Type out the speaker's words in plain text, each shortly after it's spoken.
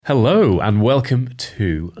Hello and welcome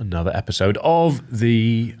to another episode of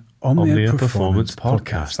the Omnia Performance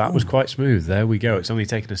Podcast. That was quite smooth. There we go. It's only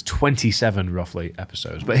taken us 27 roughly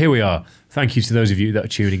episodes. But here we are. Thank you to those of you that are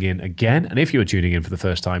tuning in again. And if you are tuning in for the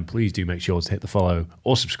first time, please do make sure to hit the follow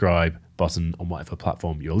or subscribe button on whatever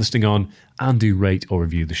platform you're listening on, and do rate or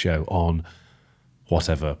review the show on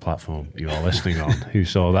whatever platform you are listening on. Who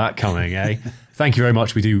saw that coming, eh? Thank you very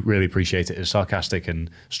much. We do really appreciate it. As sarcastic and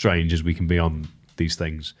strange as we can be on these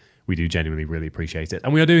things, we do genuinely really appreciate it.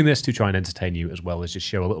 And we are doing this to try and entertain you, as well as just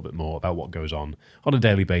show a little bit more about what goes on a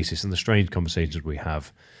daily basis and the strange conversations we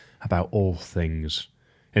have about all things,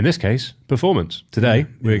 in this case, performance. Today,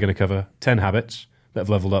 we're going to cover 10 habits that have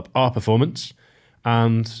leveled up our performance.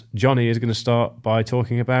 And Johnny is going to start by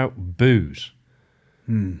talking about booze.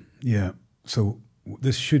 Yeah. So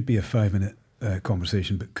this should be a 5-minute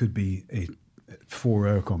conversation, but could be a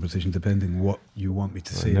 4-hour conversation, depending what you want me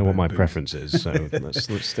to say. I know what my booze. preference is, so let's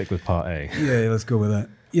stick with part A. Yeah, let's go with that.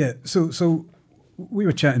 Yeah. So we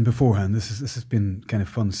were chatting beforehand. This has been kind of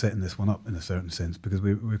fun setting this one up in a certain sense, because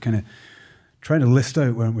we're kind of trying to list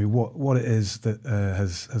out, weren't we, what it is that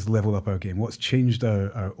has leveled up our game, what's changed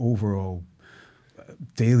our overall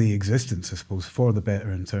daily existence, I suppose, for the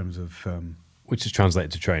better in terms of which is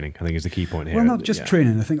translated to training, I think, is the key point here. Well, not just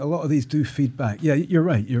training. I think a lot of these do feed back. Yeah, you're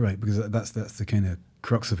right, because that's the kind of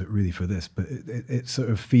crux of it really for this. But it sort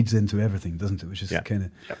of feeds into everything, doesn't it? Which is kind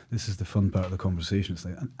of, this is the fun part of the conversation. It's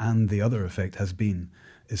like, and the other effect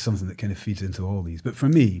is something that kind of feeds into all these. But for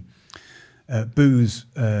me, booze,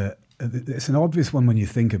 it's an obvious one when you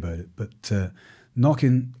think about it, but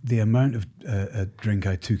knocking the amount of drink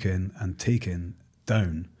I took in and take in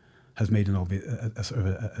down has made an obvious, a sort of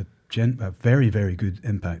a very, very good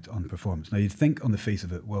impact on performance. Now, you'd think on the face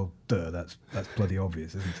of it, well, that's bloody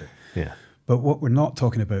obvious, isn't it? Yeah. But what we're not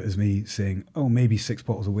talking about is me saying, oh, maybe 6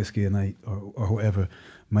 bottles of whiskey a night or whatever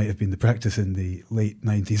might have been the practice in the late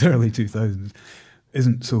 90s, early 2000s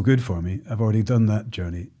isn't so good for me. I've already done that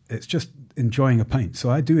journey. It's just enjoying a pint. So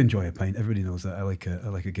I do enjoy a pint. Everybody knows that. I like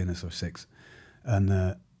a Guinness or 6.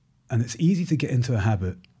 And it's easy to get into a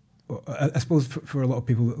habit. I suppose for a lot of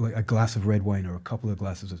people, like a glass of red wine or a couple of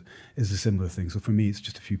glasses is a similar thing. So for me, it's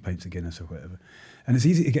just a few pints of Guinness or whatever. And it's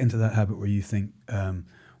easy to get into that habit where you think,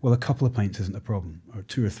 well, a couple of pints isn't a problem, or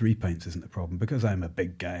 2 or 3 pints isn't a problem, because I'm a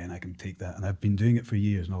big guy and I can take that. And I've been doing it for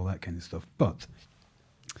years and all that kind of stuff. But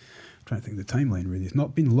I'm trying to think of the timeline, really. It's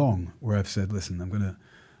not been long where I've said, listen, I'm going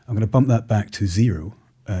to bump that back to 0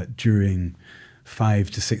 during 5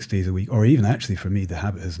 to 6 days a week, or even actually for me, the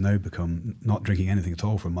habit has now become not drinking anything at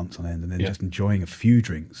all for months on end, and then just enjoying a few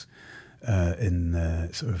drinks in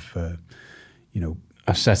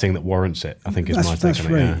a setting that warrants it, I think, is my take on it. That's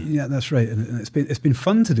right. Yeah, that's right. And it's been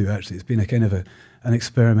fun to do, actually. It's been a kind of an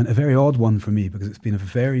experiment, a very odd one for me, because it's been a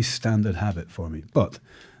very standard habit for me. But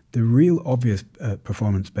the real obvious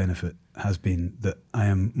performance benefit has been that I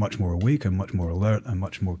am much more awake, I'm much more alert, I'm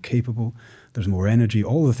much more capable, there's more energy.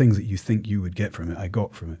 All the things that you think you would get from it, I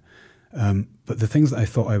got from it. But the things that I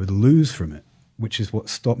thought I would lose from it, which is what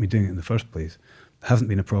stopped me doing it in the first place, hasn't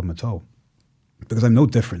been a problem at all. Because I'm no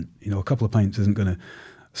different. A couple of pints isn't going to,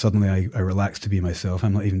 suddenly I relax to be myself.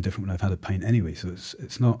 I'm not even different when I've had a pint anyway. So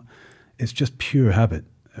it's just pure habit.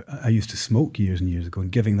 I used to smoke years and years ago,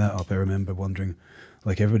 and giving that up, I remember wondering,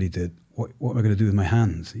 like everybody did, what am I going to do with my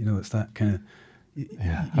hands? It's that kind of...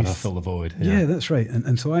 how do I fill the void? Yeah, that's right.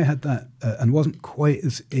 And so I had that and wasn't quite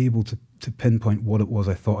as able to pinpoint what it was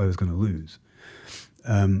I thought I was going to lose.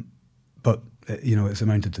 But, it's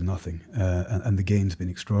amounted to nothing. And the gain's been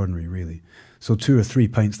extraordinary, really. So 2 or 3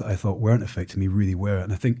 pints that I thought weren't affecting me really were.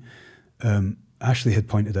 And I think Ashley had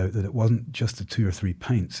pointed out that it wasn't just the 2 or 3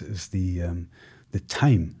 pints, it was the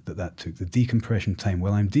time that took, the decompression time.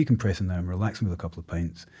 Well, I'm decompressing now, I'm relaxing with a couple of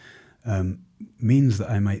pints. Means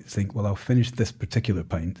that I might think, well, I'll finish this particular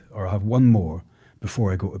pint, or I'll have one more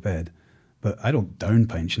before I go to bed. But I don't down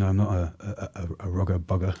pints, I'm not a rugger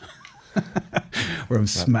bugger where I'm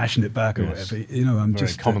smashing it back or whatever. I'm very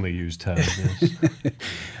just commonly used term. Yes.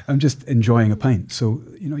 I'm just enjoying a pint. So,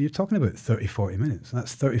 you're talking about 30, 40 minutes.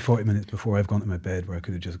 That's 30, 40 minutes before I've gone to my bed, where I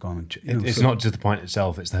could have just gone and... It's not just the pint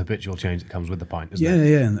itself, it's the habitual change that comes with the pint, isn't it?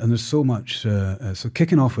 Yeah, and there's so much. So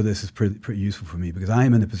kicking off with this is pretty useful for me, because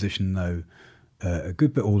I'm in a position now, a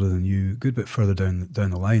good bit older than you, a good bit further down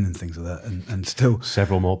the line and things like that, and still...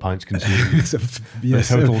 Several more pints consumed. The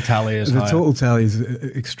total tally is higher. The total tally is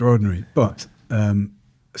extraordinary, but...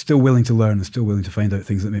 still willing to learn and still willing to find out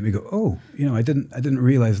things that make me go, oh, I didn't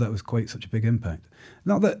realize that was quite such a big impact.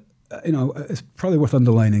 Not that, it's probably worth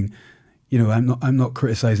underlining, I'm not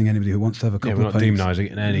criticizing anybody who wants to have a couple of pints. We're not demonising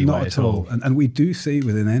it in any way at all. And we do say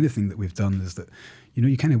within anything that we've done is that,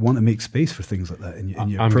 you kind of want to make space for things like that in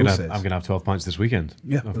your process. I'm going to have 12 pints this weekend.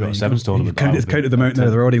 Yeah, I've got a sevens tournament. You've counted them out now.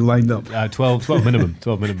 They're already lined up. 12 minimum.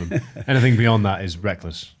 12 minimum. Anything beyond that is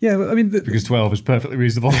reckless. Yeah, well, I mean... because 12 is perfectly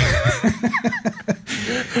reasonable.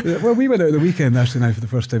 Well, we went out the weekend actually now for the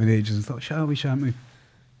first time in ages and thought, shall we, shan't we?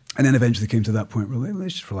 And then eventually came to that point where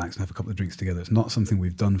let's just relax and have a couple of drinks together. It's not something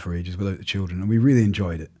we've done for ages without the children, and we really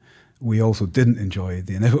enjoyed it. We also didn't enjoy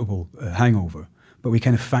the inevitable hangover, but we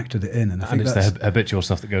kind of factored it in, and I think it's the habitual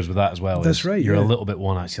stuff that goes with that as well. That's right. You're a little bit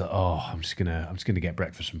one-eyed. Like, I'm just gonna get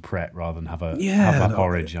breakfast and Pret rather than have my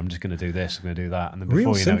porridge. I'm just gonna do this. I'm gonna do that, and then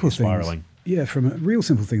before you know it, you're spiraling. From real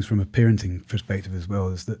simple things from a parenting perspective as well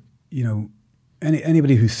is that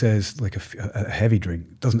anybody who says like a heavy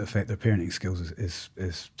drink doesn't affect their parenting skills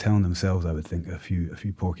is telling themselves, I would think, a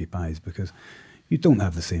few porky pies, because you don't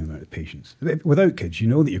have the same amount of patience. Without kids, you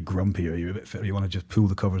know that you're grumpy or you're a bit fit, or you want to just pull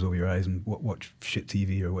the covers over your eyes and watch shit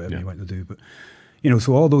TV or whatever you want to do. But,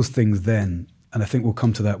 so all those things then, and I think we'll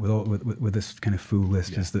come to that with this kind of full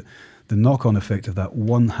list, is that the knock-on effect of that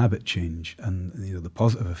one habit change and the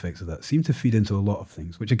positive effects of that seem to feed into a lot of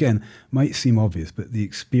things, which again might seem obvious, but the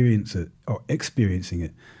experiencing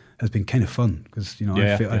it has been kind of fun, because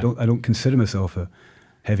I don't consider myself a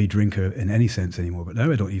heavy drinker in any sense anymore, but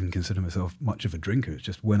now I don't even consider myself much of a drinker. It's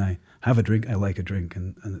just when I have a drink, I like a drink,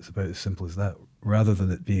 and it's about as simple as that, rather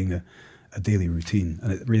than it being a daily routine.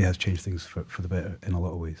 And it really has changed things for the better in a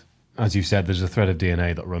lot of ways. As you said, there's a thread of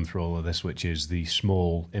DNA that run through all of this, which is the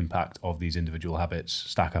small impact of these individual habits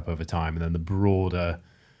stack up over time, and then the broader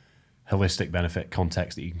holistic benefit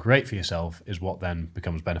context that you can create for yourself is what then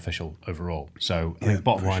becomes beneficial overall. So I think the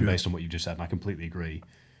bottom line, based on what you just said, and I completely agree,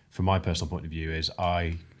 from my personal point of view, is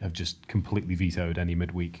I have just completely vetoed any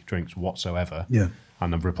midweek drinks whatsoever. Yeah.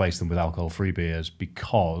 And I've replaced them with alcohol-free beers,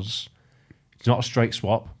 because it's not a straight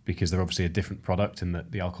swap, because they're obviously a different product in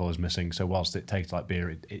that the alcohol is missing. So whilst it tastes like beer,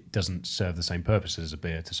 it doesn't serve the same purpose as a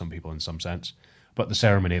beer to some people in some sense. But the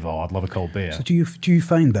ceremony of, I'd love a cold beer. So do you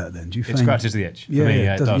find that then? It scratches the itch. Yeah, for me,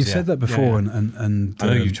 it does. You've said that before, and I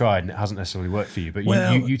know you've tried, and it hasn't necessarily worked for you. But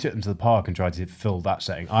you took them to the park and tried to fill that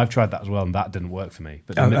setting. I've tried that as well, and that didn't work for me.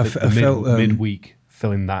 But midweek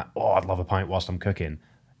filling that, I'd love a pint whilst I'm cooking,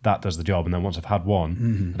 that does the job. And then once I've had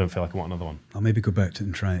one, I don't feel like I want another one. I'll maybe go back to it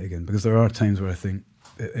and try it again, because there are times where I think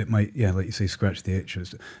it might, like you say, scratch the itch.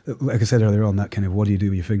 Like I said earlier on, that kind of, what do you do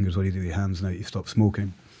with your fingers, what do you do with your hands now that you stop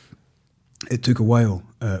smoking? It took a while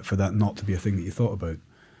for that not to be a thing that you thought about.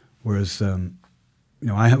 Whereas,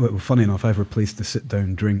 funny enough, I've replaced the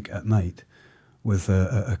sit-down drink at night with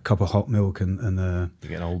a cup of hot milk and you're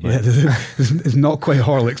getting old, mate. Yeah, it's not quite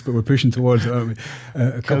Horlicks, but we're pushing towards it, aren't we?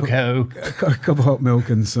 A cup of hot milk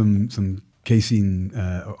and some casein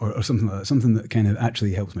or something like that, something that kind of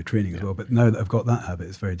actually helps my training as well. But now that I've got that habit,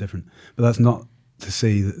 it's very different. But that's not to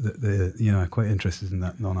say that I'm quite interested in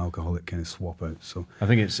that non-alcoholic kind of swap out. So I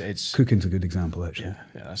think it's cooking's a good example, actually.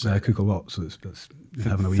 I cook a lot, so it's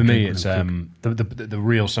having a weekend. For me, it's the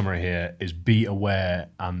real summary here is be aware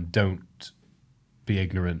and don't be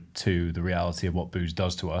ignorant to the reality of what booze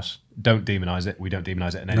does to us. Don't demonize it. We don't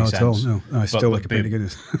demonize it in any sense. Not at all. No, I still like a pint of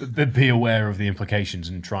Guinness. But be aware of the implications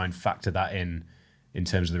and try and factor that in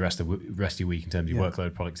terms of the rest of your week, in terms of your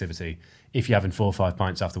workload, productivity. If you're having 4 or 5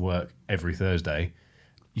 pints after work every Thursday,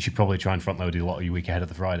 you should probably try and front load a lot of your week ahead of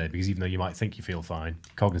the Friday, because even though you might think you feel fine,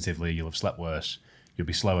 cognitively you'll have slept worse, you'll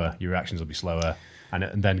be slower, your reactions will be slower,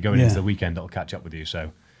 and then going into the weekend it'll catch up with you.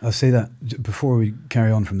 So I'll say that before we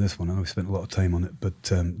carry on from this one. I know we spent a lot of time on it, but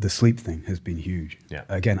the sleep thing has been huge. Yeah.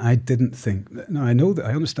 Again, I didn't think. No, I know that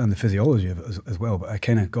I understand the physiology of it as well, but I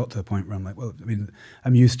kind of got to the point where I'm like, well, I mean,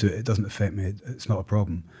 I'm used to it. It doesn't affect me. It's not a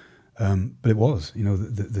problem. But it was.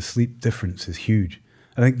 The sleep difference is huge.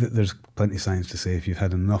 I think that there's plenty of science to say if you've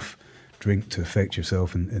had enough drink to affect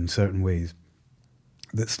yourself in certain ways,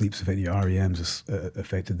 that sleep's affected your REMs, has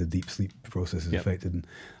affected the deep sleep process is affected. And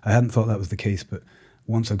I hadn't thought that was the case, but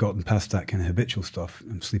once I've gotten past that kind of habitual stuff,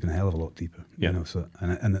 I'm sleeping a hell of a lot deeper. So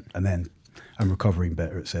and then I'm recovering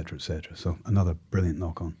better, et cetera, et cetera. So another brilliant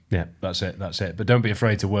knock on. Yeah, that's it. But don't be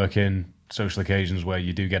afraid to work in social occasions where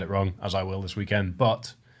you do get it wrong, as I will this weekend.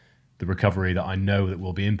 But the recovery that I know that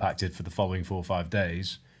will be impacted for the following 4 or 5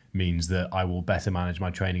 days means that I will better manage my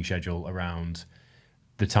training schedule around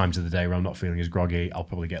the times of the day where I'm not feeling as groggy. I'll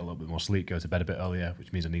probably get a little bit more sleep, go to bed a bit earlier,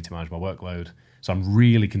 which means I need to manage my workload. So I'm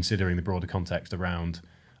really considering the broader context around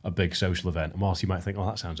a big social event. And whilst you might think,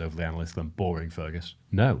 that sounds overly analytical and boring, Fergus.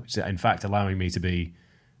 No, it's in fact allowing me to be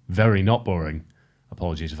very not boring.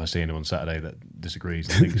 Apologies if I see anyone Saturday that disagrees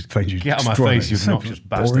and thinks, get out of my face, you obnoxious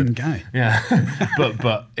bastard. Boring guy. Yeah,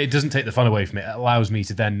 but it doesn't take the fun away from it. It allows me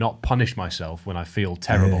to then not punish myself when I feel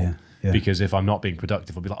terrible. Because if I'm not being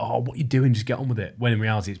productive, I'll be like, oh, what are you doing? Just get on with it. When in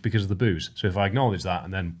reality, it's because of the booze. So if I acknowledge that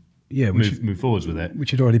and then move forwards with it.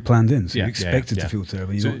 Which you'd already planned in, so you expected to feel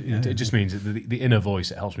terrible. It just means that the inner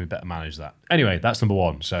voice, it helps me better manage that. Anyway, that's number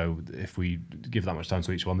one. So if we give that much time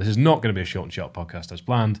to each one, this is not going to be a short and sharp podcast as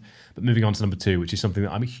planned. But moving on to number two, which is something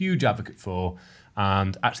that I'm a huge advocate for.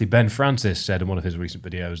 And actually, Ben Francis said in one of his recent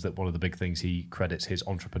videos that one of the big things he credits his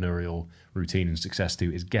entrepreneurial routine and success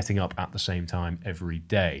to is getting up at the same time every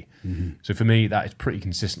day. Mm-hmm. So for me, that is pretty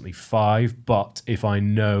consistently 5. But if I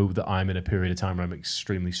know that I'm in a period of time where I'm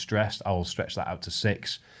extremely stressed, I will stretch that out to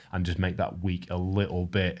 6 and just make that week a little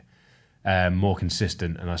bit more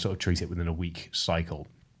consistent. And I sort of treat it within a week cycle.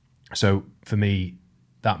 So for me,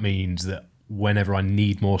 that means that whenever I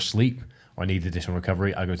need more sleep or I need additional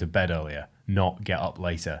recovery, I go to bed earlier, not get up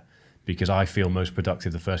later, because I feel most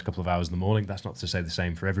productive the first couple of hours in the morning. That's not to say the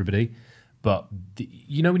same for everybody, but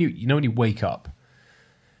you know when you wake up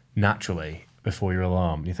naturally before your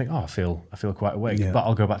alarm, you think, oh, I feel quite awake, but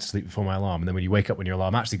I'll go back to sleep before my alarm. And then when you wake up when your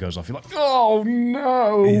alarm actually goes off, you're like, oh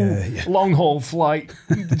no, long haul flight,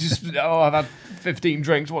 I've had 15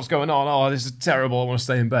 drinks, what's going on? Oh, this is terrible, I want to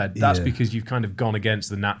stay in bed. That's because you've kind of gone against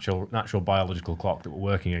the natural biological clock that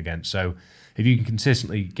we're working against. So if you can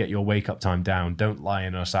consistently get your wake up time down, don't lie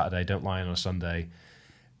in on a Saturday, don't lie in on a Sunday,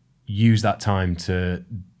 use that time to,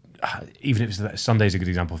 even if it's Sunday's a good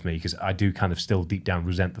example for me, because I do kind of still deep down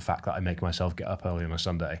resent the fact that I make myself get up early on a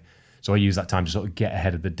Sunday. So I use that time to sort of get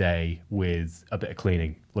ahead of the day with a bit of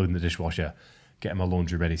cleaning, loading the dishwasher, getting my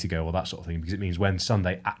laundry ready to go, all that sort of thing, because it means when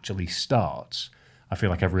Sunday actually starts, I feel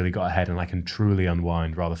like I've really got ahead and I can truly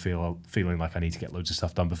unwind rather feeling like I need to get loads of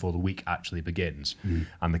stuff done before the week actually begins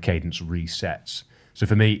and the cadence resets. So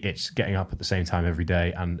for me, it's getting up at the same time every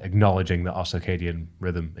day and acknowledging that our circadian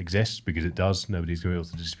rhythm exists, because it does. Nobody's going to be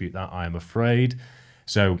able to dispute that, I am afraid.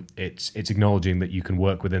 So it's acknowledging that you can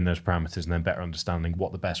work within those parameters and then better understanding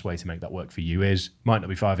what the best way to make that work for you is. Might not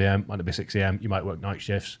be 5 a.m, might not be 6 a.m, you might work night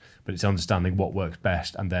shifts, but it's understanding what works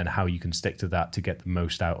best and then how you can stick to that to get the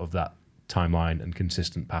most out of that timeline and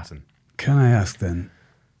consistent pattern. Can I ask then,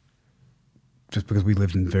 just because we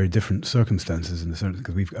lived in very different circumstances in a certain,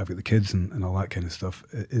 because I've got the kids and all that kind of stuff,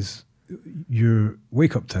 is your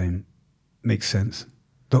wake up time makes sense?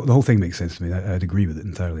 The whole thing makes sense to me. I'd agree with it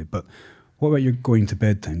entirely. But what about your going to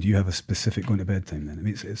bed time? Do you have a specific going to bed time then? I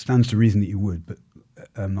mean, it stands to reason that you would, but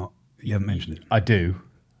you haven't mentioned it. I do,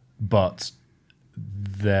 but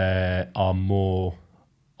there are more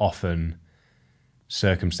often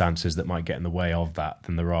circumstances that might get in the way of that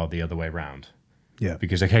than there are the other way around. Yeah.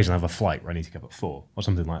 Because occasionally I have a flight where I need to get up at 4 or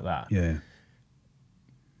something like that. Yeah.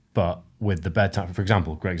 But with the bedtime, for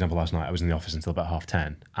example, great example last night, I was in the office until about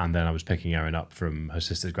 10:30, and then I was picking Erin up from her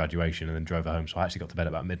sister's graduation and then drove her home. So I actually got to bed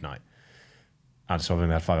about midnight. And so I've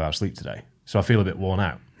only had 5 hours sleep today. So I feel a bit worn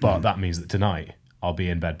out. But that means that tonight I'll be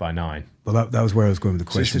in bed by 9. Well, that was where I was going with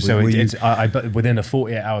the question. So within a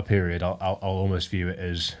 48-hour period, I'll almost view it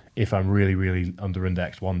as if I'm really, really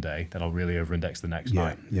under-indexed one day, then I'll really over-index the next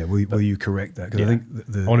night. Yeah, will you correct that? Because I think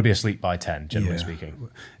I want to be asleep by 10, generally speaking.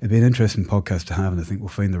 It'd be an interesting podcast to have, and I think we'll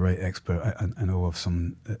find the right expert. I know of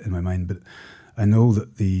some in my mind, but I know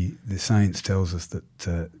that the science tells us that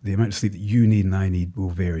the amount of sleep that you need and I need will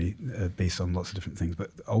vary based on lots of different things.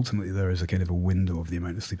 But ultimately, there is a kind of a window of the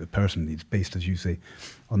amount of sleep a person needs, based, as you say,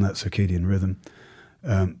 on that circadian rhythm.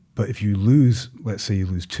 But if you lose, let's say you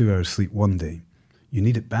lose 2 hours sleep one day, you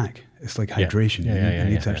need it back. It's like hydration. You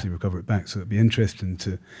need to actually recover it back. So it'd be interesting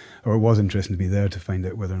it was interesting to be there to find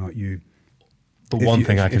out whether or not you. But one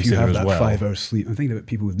thing I consider as well, if you have that 5 hours sleep, I'm thinking about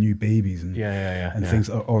people with new babies and things.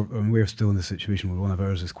 Or we're still in the situation where one of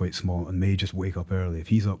ours is quite small and may just wake up early. If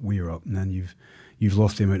he's up, we're up, and then you've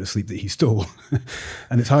lost the amount of sleep that he stole,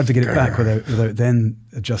 and it's hard to get it back without then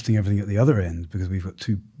adjusting everything at the other end, because we've got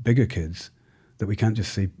 2 bigger kids that we can't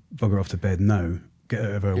just say bugger off to bed now, get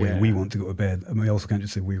out of our way, and we want to go to bed, and we also can't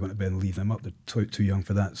just say we're going to bed and leave them up. They're too young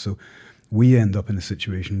for that. So we end up in a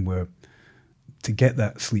situation where to get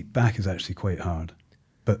that sleep back is actually quite hard,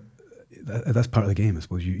 but that's part of the game, I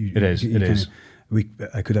suppose. It is.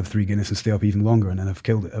 I could have 3 Guinness and stay up even longer, and then I've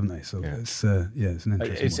killed it, haven't I? So it's an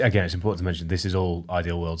interesting. It's important to mention this is all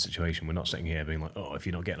ideal world situation. We're not sitting here being like, oh, if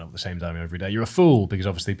you're not getting up at the same time every day, you're a fool, because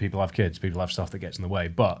obviously people have kids, people have stuff that gets in the way.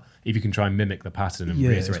 But if you can try and mimic the pattern and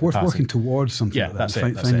reiterate it's worth the pattern, working towards something like that.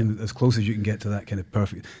 That's finding as close as you can get to that kind of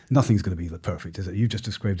perfect. Nothing's going to be the perfect, is it? You've just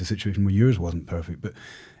described a situation where yours wasn't perfect, but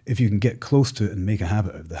if you can get close to it and make a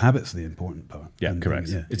habit of it, the habit's the important part. Yeah, correct.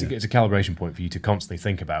 It's a calibration point for you to constantly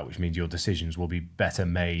think about, which means your decisions will be better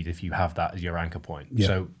made if you have that as your anchor point.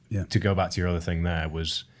 To go back to your other thing there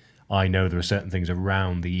was, I know there are certain things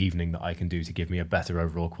around the evening that I can do to give me a better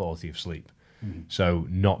overall quality of sleep. So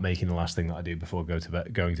not making the last thing that I do before going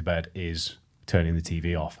to bed is turning the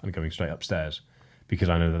TV off and going straight upstairs, because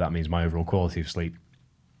I know that means my overall quality of sleep,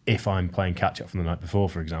 if I'm playing catch up from the night before,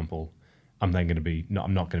 for example, I'm not going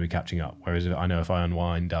to be catching up. Whereas I know if I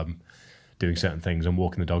unwind, doing certain things and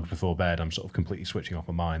walking the dogs before bed, I'm sort of completely switching off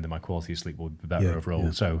my mind, then my quality of sleep will be better overall.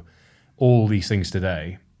 Yeah. So all these things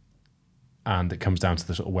today, and it comes down to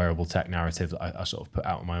the sort of wearable tech narrative that I sort of put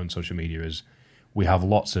out on my own social media, is we have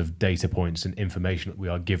lots of data points and information that we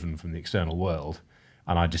are given from the external world,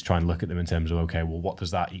 and I just try and look at them in terms of, okay, well, what does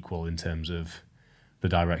that equal in terms of the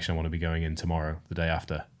direction I want to be going in tomorrow, the day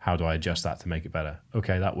after? How do I adjust that to make it better?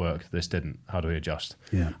 Okay, that worked, this didn't. How do we adjust?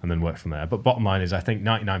 Yeah. And then work from there. But bottom line is, I think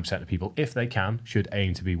 99% of people, if they can, should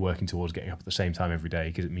aim to be working towards getting up at the same time every day,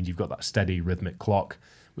 because it means you've got that steady rhythmic clock,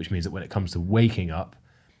 which means that when it comes to waking up,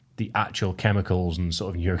 the actual chemicals and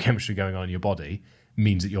sort of neurochemistry going on in your body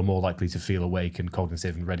means that you're more likely to feel awake and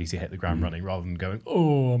cognitive and ready to hit the ground running, rather than going,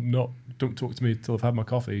 don't talk to me until I've had my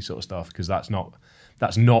coffee sort of stuff, because that's not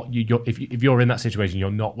if you're in that situation, you're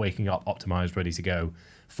not waking up optimized, ready to go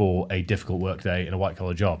for a difficult work day in a white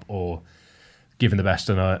collar job, or giving the best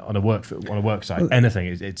on a work site. Well, anything,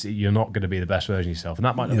 it's you're not going to be the best version of yourself, and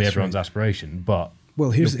that might not be everyone's aspiration. But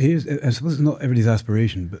here's I suppose it's not everybody's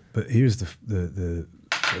aspiration, but here's the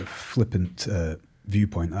sort of flippant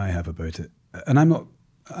viewpoint I have about it, and I'm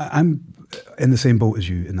in the same boat as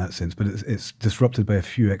you in that sense, but it's disrupted by a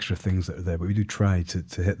few extra things that are there. But we do try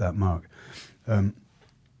to hit that mark.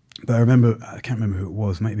 But I can't remember who it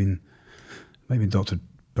was. Might have been Dr.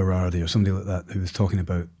 Berardi or somebody like that, who was talking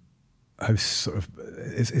about how sort of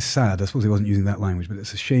it's sad. I suppose he wasn't using that language, but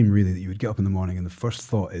it's a shame really that you would get up in the morning and the first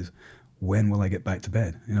thought is, when will I get back to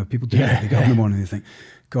bed? You know, people do that. They get up in the morning and they think,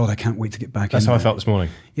 God, I can't wait to get back. That's how I felt this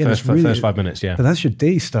morning. Yeah, first 5 minutes. Yeah, but that's your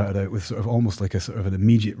day started out with sort of almost like a sort of an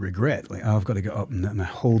immediate regret. Like, I've got to get up, and my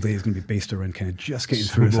whole day is going to be based around kind of just getting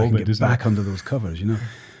through it so I can get back under those covers. You know.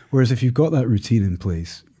 Whereas if you've got that routine in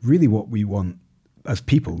place, really what we want as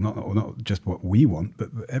people, not just what we want, but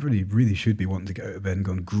everybody really should be wanting to get out of bed and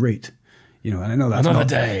going, great. You know, and I know that's another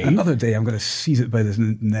day, I'm going to seize it by this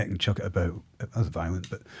neck and chuck it about. That's violent,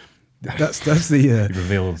 but that's the... you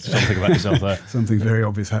revealed something about yourself there. Something very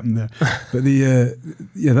obvious happened there.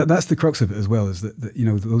 But that's the crux of it as well, is that, you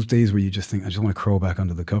know, those days where you just think, I just want to crawl back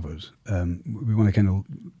under the covers. We want to kind of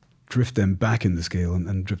drift them back in the scale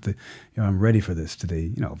and drift I'm ready for this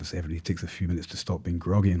today. You know, obviously everybody takes a few minutes to stop being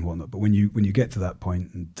groggy and whatnot, but when you get to that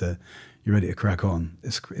point and you're ready to crack on,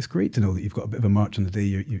 it's great to know that you've got a bit of a march on the day.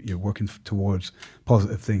 You're working towards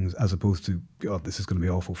positive things, as opposed to, God, this is going to be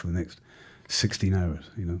awful for the next 16 hours,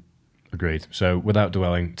 you know. Agreed. So without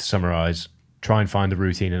dwelling, to summarize, try and find a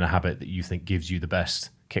routine and a habit that you think gives you the best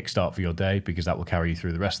kickstart for your day, because that will carry you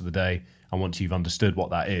through the rest of the day. And once you've understood what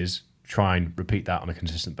that is, try and repeat that on a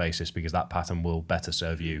consistent basis, because that pattern will better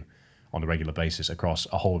serve you on a regular basis across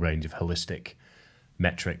a whole range of holistic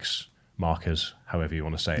metrics, markers, however you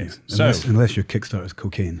want to say it. Unless your kickstart is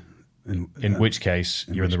cocaine. In which case,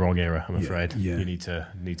 you're in the wrong era, I'm afraid. Yeah. You need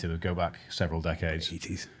to go back several decades.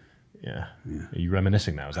 80s. Yeah. Are you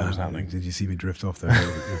reminiscing now? Is that what's happening? Did you see me drift off there?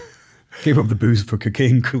 Gave up the booze for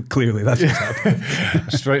cocaine, clearly. That's what's happening.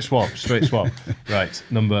 Straight swap. Right,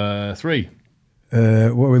 number 3.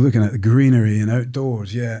 What we're looking at, the greenery and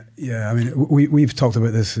outdoors. Yeah. I mean, we've talked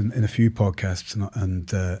about this in a few podcasts,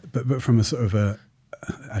 but from a sort of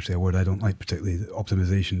actually a word I don't like particularly,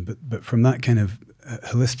 optimization, but from that kind of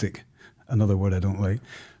holistic, another word I don't like,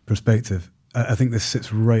 perspective, I think this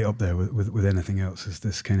sits right up there with anything else. Is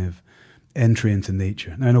this kind of entry into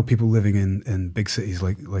nature. Now, I know people living in big cities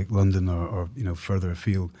like London or you know, further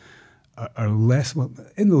afield are less, well,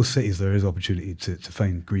 in those cities there is opportunity to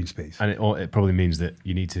find green space. And it probably means that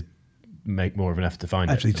you need to make more of an effort to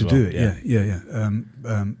find it. Do it, yeah.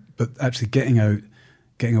 But actually getting out,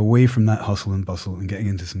 getting away from that hustle and bustle and getting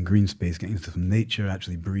into some green space, getting into some nature,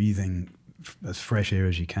 actually breathing as fresh air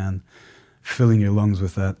as you can, filling your lungs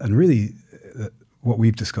with that, and really what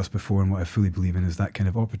we've discussed before and what I fully believe in is that kind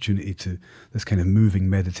of opportunity to this kind of moving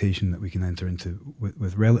meditation that we can enter into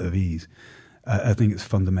with relative ease. I think it's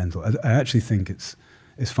fundamental. I actually think it's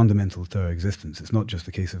fundamental to our existence. It's not just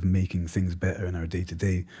a case of making things better in our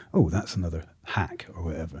day-to-day. Oh, that's another hack or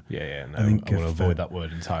whatever. Yeah. No, I want to avoid that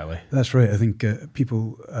word entirely. That's right. I think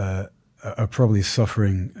people are probably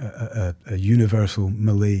suffering a universal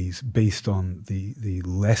malaise based on the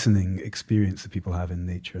lessening experience that people have in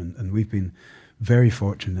nature. And we've been very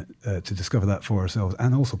fortunate to discover that for ourselves,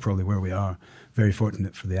 and also probably where we are, very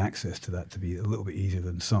fortunate for the access to that to be a little bit easier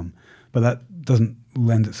than some. But that doesn't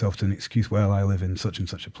lend itself to an excuse, well, I live in such and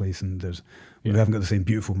such a place and we haven't got the same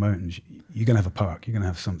beautiful mountains. You're going to have a park, you're going to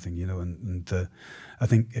have something, and I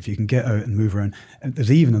think if you can get out and move around, and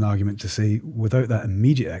there's even an argument to say without that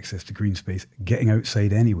immediate access to green space, getting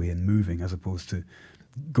outside anyway and moving as opposed to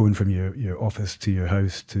going from your office to your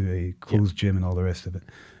house to a closed gym and all the rest of it.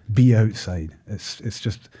 Be outside. It's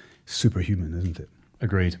just superhuman, isn't it?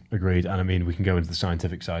 Agreed. And I mean, we can go into the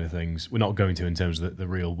scientific side of things. We're not going to in terms of the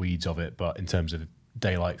real weeds of it, but in terms of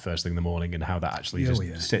daylight first thing in the morning and how that actually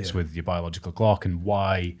sits with your biological clock, and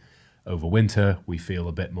why over winter we feel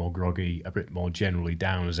a bit more groggy, a bit more generally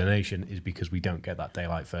down as a nation, is because we don't get that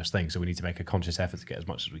daylight first thing. So we need to make a conscious effort to get as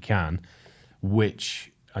much as we can,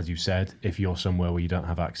 which, as you said, if you're somewhere where you don't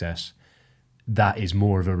have access, that is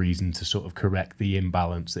more of a reason to sort of correct the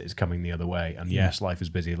imbalance that is coming the other way. And yes, life is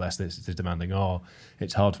busy, less this is demanding.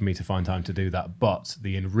 It's hard for me to find time to do that. But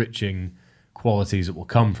the enriching qualities that will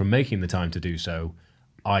come from making the time to do so,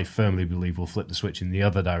 I firmly believe will flip the switch in the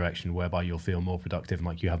other direction, whereby you'll feel more productive and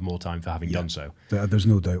like you have more time for having done so. There's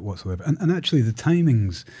no doubt whatsoever. And actually the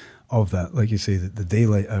timings of that, like you say, the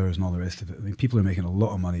daylight hours and all the rest of it, I mean, people are making a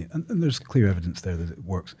lot of money, and there's clear evidence there that it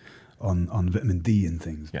works on vitamin D and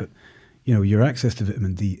things. Yeah. But your access to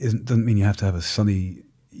vitamin D doesn't mean you have to have a sunny,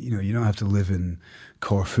 you don't have to live in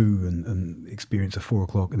Corfu and experience a 4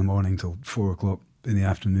 o'clock in the morning till 4 o'clock in the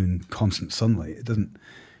afternoon constant sunlight. It doesn't.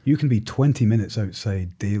 You can be 20 minutes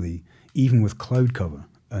outside daily, even with cloud cover,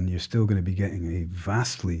 and you're still going to be getting a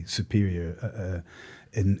vastly superior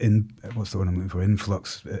what's the word I'm looking for?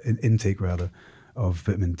 Intake rather, of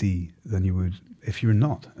vitamin D than you would if you're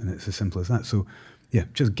not. And it's as simple as that. So, yeah,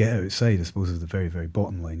 just get outside, I suppose, is the very, very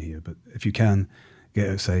bottom line here. But if you can, get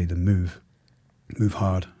outside and move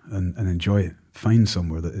hard and enjoy it. Find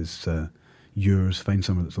somewhere that is yours, find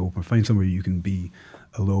somewhere that's open, find somewhere you can be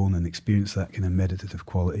alone and experience that kind of meditative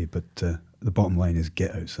quality. But the bottom line is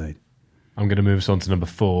get outside. I'm going to move us on to number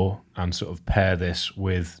 4 and sort of pair this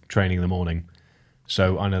with training in the morning.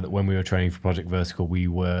 So I know that when we were training for Project Vertical, we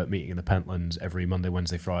were meeting in the Pentlands every Monday,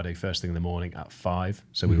 Wednesday, Friday, first thing in the morning at 5.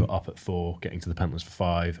 So we were up at 4, getting to the Pentlands for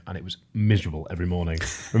 5, and it was miserable every morning.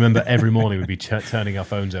 Remember, every morning we'd be turning our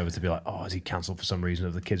phones over to be like, has he cancelled for some reason?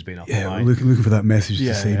 Have the kids been up all night? Looking for that message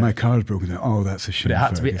to say, my car's broken down. Oh, that's a shame.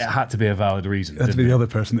 But it had to be a valid reason. It had to be the other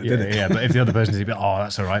person that did it. Yeah, but if the other person said,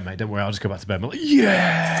 that's all right, mate, don't worry, I'll just go back to bed. I'm like,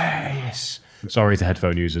 yes! Sorry to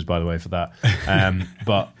headphone users, by the way, for that.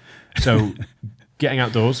 But so getting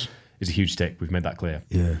outdoors is a huge tick. We've made that clear.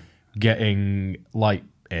 Yeah. Getting light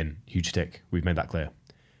in, huge tick. We've made that clear.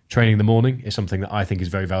 Training in the morning is something that I think is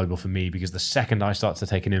very valuable for me, because the second I start to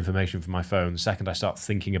take in information from my phone, the second I start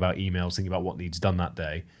thinking about emails, thinking about what needs done that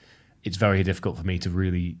day, it's very difficult for me to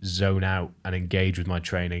really zone out and engage with my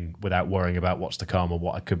training without worrying about what's to come or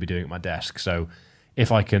what I could be doing at my desk. So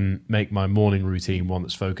if I can make my morning routine one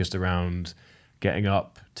that's focused around getting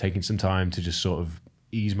up, taking some time to just sort of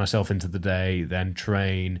ease myself into the day, then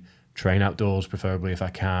train outdoors preferably if I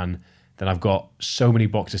can, then I've got so many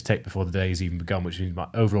boxes ticked before the day has even begun, which means my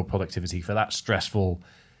overall productivity for that stressful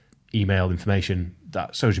email information,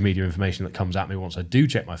 that social media information that comes at me once I do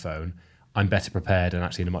check my phone, I'm better prepared and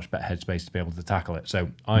actually in a much better headspace to be able to tackle it. So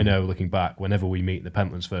I know, looking back, whenever we meet in the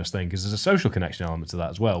Pentlands first thing, because there's a social connection element to that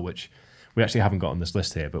as well, which we actually haven't got on this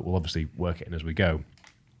list here, but we'll obviously work it in as we go.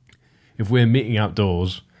 If we're meeting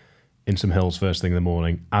outdoors in some hills first thing in the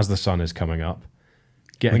morning, as the sun is coming up,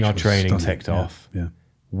 getting our training ticked off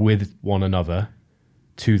with one another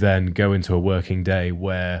to then go into a working day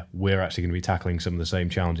where we're actually going to be tackling some of the same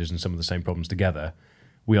challenges and some of the same problems together,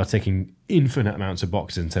 we are ticking infinite amounts of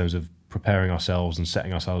boxes in terms of preparing ourselves and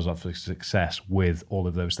setting ourselves up for success with all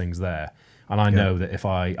of those things there. And I know that if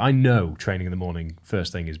I know training in the morning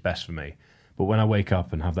first thing is best for me, but when I wake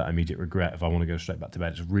up and have that immediate regret if I want to go straight back to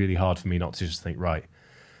bed, it's really hard for me not to just think, right,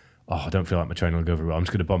 I don't feel like my training will go very well, I'm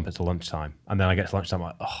just going to bump it to lunchtime. And then I get to lunchtime,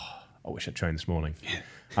 like, I wish I'd trained this morning. Yeah.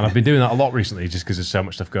 And I've been doing that a lot recently just because there's so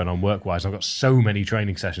much stuff going on work-wise. I've got so many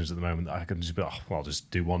training sessions at the moment that I can just be I'll just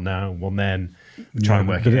do one now, one then, try and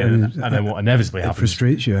work it in. And then what inevitably happens. It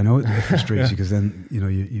frustrates you. I know it frustrates you, because then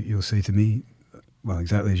you'll say to me, well,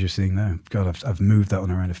 exactly as you're saying now, God, I've moved that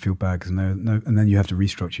one around a field bag, now, and then you have to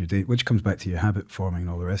restructure your day, which comes back to your habit forming and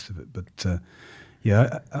all the rest of it. But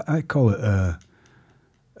I call it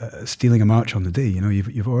stealing a march on the day.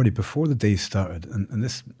 You've already, before the day started, and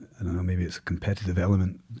this, I don't know, maybe it's a competitive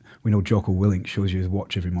element. We know Jocko Willink shows you his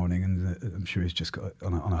watch every morning, and I'm sure he's just got it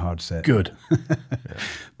on a hard set. Good.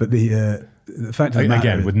 But the fact of the matter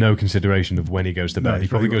again, is, with no consideration of when he goes to bed. He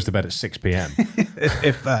probably goes to bed at 6 p.m.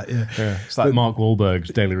 if that, yeah. It's like Mark Wahlberg's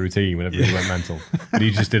daily routine when everybody went mental. But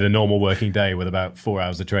he just did a normal working day with about 4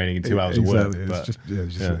 hours of training and 2 hours of work.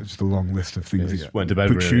 It's just a long list of things. He just went to bed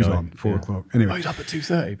put really shoes early. on, 4 o'clock. Anyway, he's up at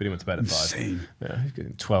 2:30, but he went to bed at 5. Insane. Yeah, he's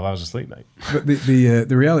getting 12 hours of sleep, mate. But the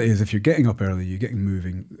reality is, if you're getting up early, you're getting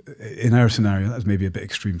moving. In our scenario, that's maybe a bit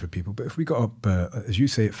extreme for people. But if we got up, as you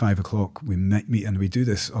say, at 5 o'clock, we meet, and we do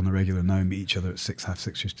this on a regular now, meet each other at 6, half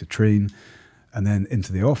 6 just to train, and then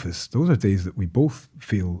into the office. Those are days that we both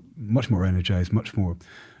feel much more energized, much more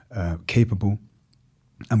capable,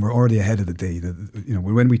 and we're already ahead of the day.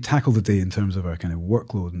 When we tackle the day in terms of our kind of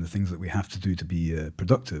workload and the things that we have to do to be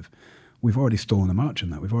productive, we've already stolen a march in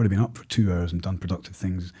that. We've already been up for 2 hours and done productive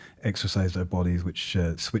things, exercised our bodies, which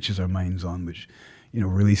switches our minds on, which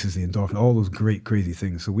releases the endorphin, all those great, crazy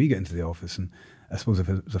things. So we get into the office, and I suppose if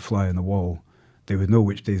it was a fly on the wall, they would know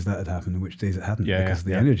which days that had happened and which days it hadn't, because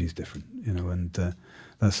the energy is different, and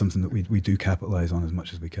that's something that we do capitalise on as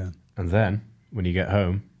much as we can. And then, when you get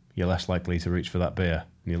home, you're less likely to reach for that beer,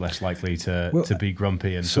 and you're less likely to be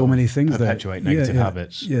grumpy and so many things perpetuate negative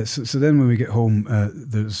habits. Yeah, so then when we get home,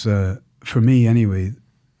 there's, for me anyway,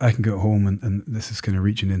 I can get home, and this is kind of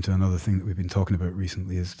reaching into another thing that we've been talking about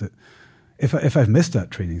recently, is that if I've missed that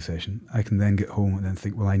training session, I can then get home and then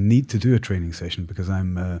think, well, I need to do a training session because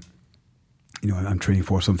I'm training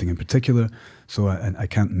for something in particular, so I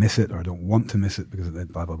can't miss it, or I don't want to miss it because of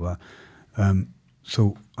that, blah, blah, blah.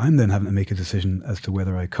 So I'm then having to make a decision as to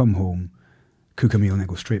whether I come home, cook a meal, and then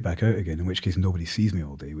go straight back out again, in which case nobody sees me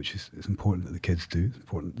all day, which is it's important that the kids do. It's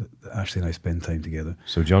important that Ashley and I spend time together.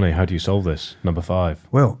 So, Johnny, how do you solve this? Number 5.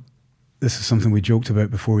 Well, this is something we joked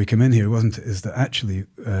about before we came in here, wasn't it? Is that actually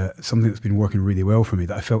something that's been working really well for me,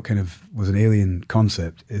 that I felt kind of was an alien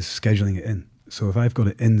concept, is scheduling it in. So if I've got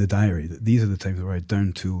it in the diary that these are the times where I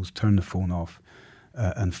down tools, turn the phone off,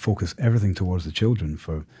 and focus everything towards the children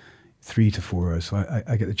for 3 to 4 hours. So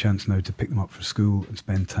I get the chance now to pick them up for school and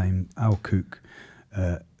spend time. I'll cook.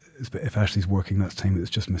 If Ashley's working, that's time it's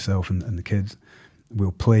just myself and the kids.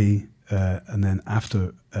 We'll play, and then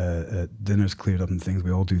after dinner's cleared up and things,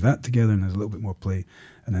 we all do that together, and there's a little bit more play,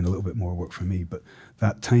 and then a little bit more work for me. But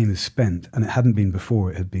that time is spent, and it hadn't been before.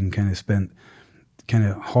 It had been kind of spent kind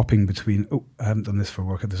of hopping between, I haven't done this for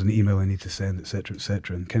work, there's an email I need to send,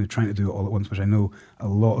 etc., and kind of trying to do it all at once, which I know a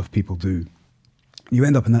lot of people do. You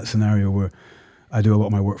end up in that scenario where I do a lot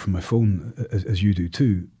of my work from my phone, as you do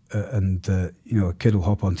too, and a kid will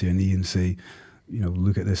hop onto your knee and say,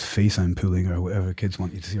 look at this face I'm pulling, or whatever kids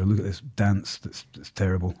want you to see, or look at this dance that's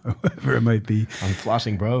terrible, or whatever it might be. I'm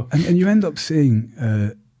flashing, bro. And you end up saying,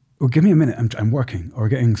 well, give me a minute, I'm working, or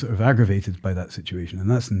getting sort of aggravated by that situation.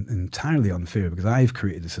 And that's entirely unfair, because I've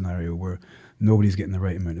created a scenario where nobody's getting the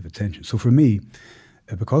right amount of attention. So for me,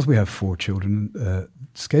 because we have 4 children,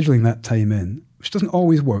 scheduling that time in, which doesn't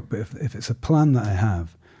always work, but if it's a plan that I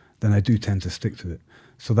have, then I do tend to stick to it.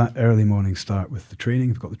 So that early morning start with the training,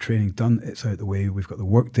 we've got the training done, it's out the way, we've got the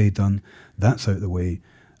work day done, that's out the way.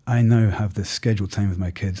 I now have this scheduled time with my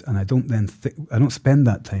kids, and I don't then I don't spend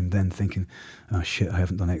that time then thinking, oh shit, I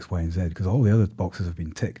haven't done X, Y, and Z, because all the other boxes have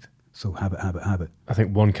been ticked. So habit. I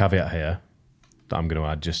think one caveat here that I'm going to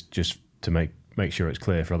add, just to make sure it's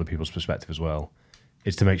clear for other people's perspective as well,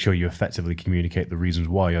 is to make sure you effectively communicate the reasons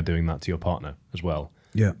why you're doing that to your partner as well.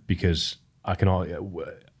 Yeah. Because I can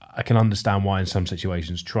understand why in some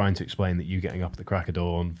situations trying to explain that you getting up at the crack of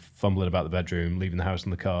dawn, fumbling about the bedroom, leaving the house in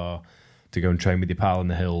the car to go and train with your pal in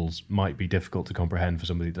the hills might be difficult to comprehend for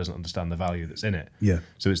somebody that doesn't understand the value that's in it. Yeah.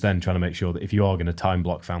 So it's then trying to make sure that if you are going to time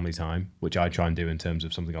block family time, which I try and do in terms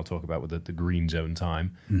of something I'll talk about with the green zone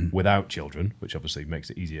time, without children, which obviously makes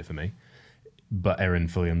it easier for me, but Erin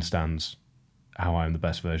fully understands how I'm the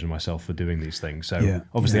best version of myself for doing these things. So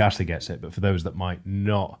obviously Ashley gets it, but for those that might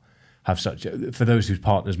not have for those whose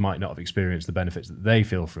partners might not have experienced the benefits that they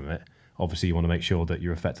feel from it, obviously you want to make sure that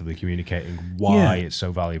you're effectively communicating why it's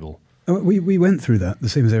so valuable. We went through that the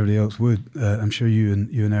same as everybody else would. I'm sure you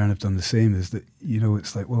and Erin have done the same. Is that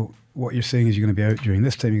it's like, well, what you're saying is you're going to be out during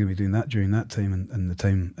this time, you're going to be doing that during that time, and the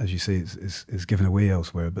time, as you say, is given away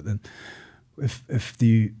elsewhere. But then, if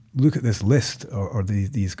you look at this list or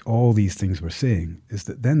all these things we're saying, is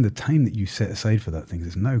that then the time that you set aside for that thing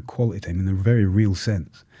is now quality time in a very real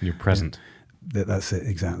sense. You're present. That's it,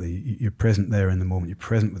 exactly. You're present there in the moment. You're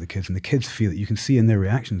present with the kids, and the kids feel it. You can see in their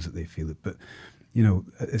reactions that they feel it, but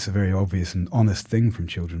it's a very obvious and honest thing from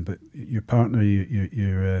children, but your partner,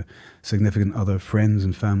 your significant other, friends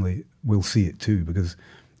and family will see it too, because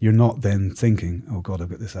you're not then thinking, oh God, I've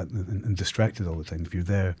got this, that, and distracted all the time. If you're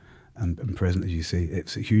there and present, as you say,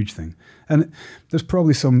 it's a huge thing. And there's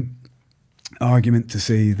probably some argument to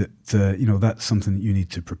say that that's something that you need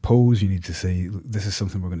to propose. You need to say, this is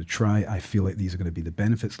something we're going to try. I feel like these are going to be the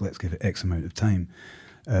benefits. Let's give it X amount of time.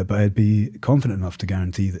 But I'd be confident enough to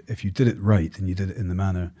guarantee that if you did it right and you did it in the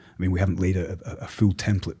manner, I mean, we haven't laid a full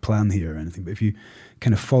template plan here or anything, but if you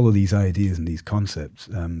kind of follow these ideas and these concepts,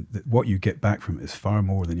 that what you get back from it is far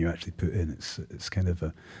more than you actually put in. It's kind of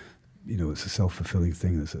it's a self-fulfilling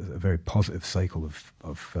thing. It's a very positive cycle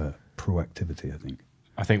of proactivity, I think.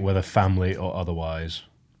 I think whether family or otherwise,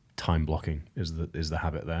 time blocking is the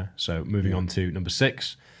habit there. So moving on to number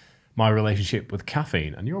 6, my relationship with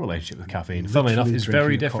caffeine. And your relationship with caffeine, funnily enough, is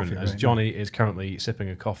very different, as Johnny is currently sipping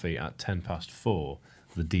a coffee at 4:10,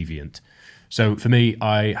 the Deviant. So for me,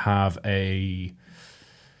 I have a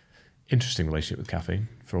interesting relationship with caffeine.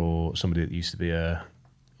 For somebody that used to be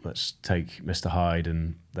let's take Mr. Hyde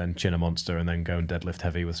and then chin a monster and then go and deadlift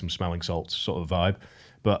heavy with some smelling salts sort of vibe.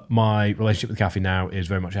 But my relationship with caffeine now is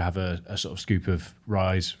very much I have a sort of scoop of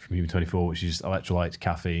Rise from Human 24, which is electrolytes,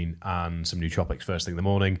 caffeine, and some nootropics first thing in the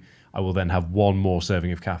morning. I will then have one more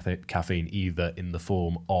serving of caffeine, either in the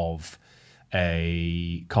form of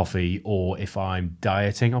a coffee, or if I'm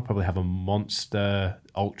dieting, I'll probably have a Monster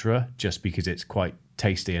Ultra, just because it's quite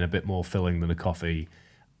tasty and a bit more filling than a coffee,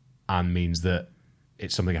 and means that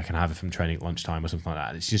it's something I can have if I'm training at lunchtime or something like that.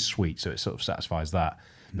 And it's just sweet, so it sort of satisfies that.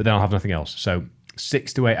 But then I'll have nothing else. So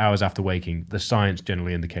 6 to 8 hours after waking, the science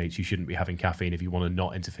generally indicates you shouldn't be having caffeine if you want to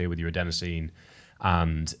not interfere with your adenosine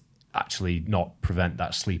and actually not prevent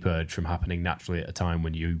that sleep urge from happening naturally at a time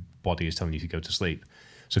when your body is telling you to go to sleep.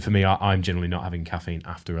 So for me, I'm generally not having caffeine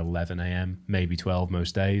after 11 a.m., maybe 12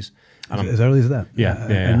 most days. And as early as that?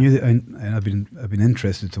 Yeah. I knew that, and I've been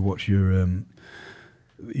interested to watch your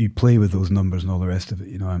you play with those numbers and all the rest of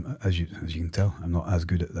it. As you can tell, I'm not as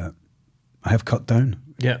good at that. I have cut down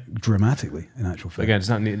dramatically, in actual fact.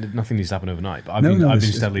 Again, nothing needs to happen overnight, but I've been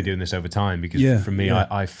steadily doing this over time, because for me,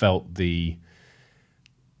 I felt the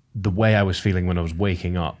way I was feeling when I was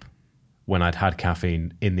waking up, when I'd had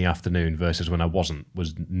caffeine in the afternoon versus when I wasn't,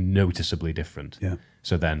 was noticeably different. Yeah.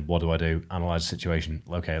 So then what do? Analyze the situation.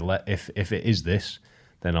 Okay, if it is this,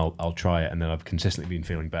 then I'll try it. And then I've consistently been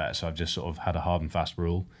feeling better. So I've just sort of had a hard and fast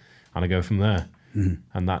rule, and I go from there. Mm-hmm.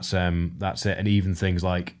 And that's it. And even things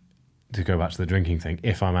like, to go back to the drinking thing,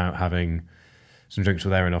 if I'm out having some drinks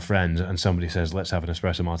with Erin or friends and somebody says, let's have an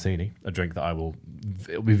espresso martini, a drink that it'll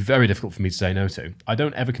be very difficult for me to say no to. I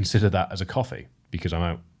don't ever consider that as a coffee because I'm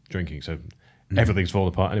out drinking, so everything's falling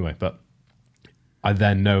apart anyway. But I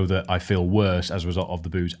then know that I feel worse as a result of the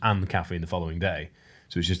booze and the caffeine the following day.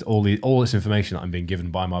 So it's just all this information that I'm being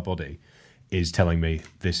given by my body is telling me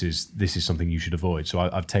this is something you should avoid. So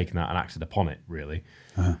I've taken that and acted upon it, really.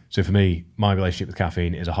 Uh-huh. So for me, my relationship with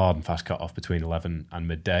caffeine is a hard and fast cut-off between 11 and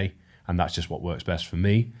midday, and that's just what works best for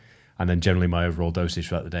me. And then generally my overall dosage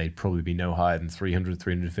throughout the day would probably be no higher than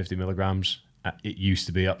 350 milligrams. It used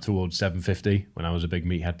to be up towards 750 when I was a big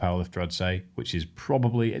meathead powerlifter, I'd say, which is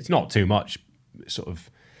probably, it's not too much sort of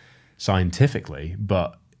scientifically,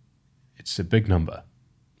 but it's a big number.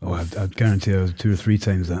 Oh, I'd guarantee I was 2 or 3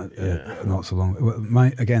 times that not so long.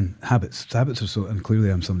 Habits. Habits are so, and clearly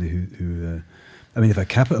I'm somebody who I mean, if I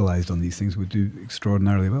capitalised on these things, would do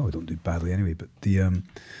extraordinarily well. I don't do badly anyway. But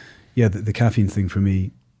the caffeine thing for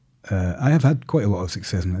me, I have had quite a lot of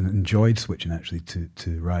success and enjoyed switching actually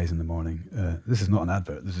to Rise in the morning. This is not an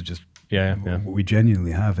advert. This is just what we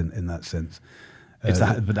genuinely have in that sense. It's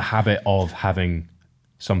the habit of having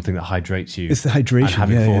something that hydrates you. It's the hydration. And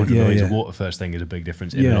having 400 milliliters of water first thing is a big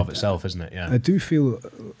difference in and of itself, isn't it? Yeah. I do feel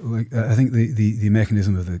like I think the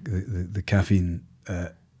mechanism of the caffeine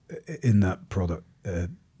in that product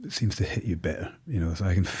seems to hit you better, so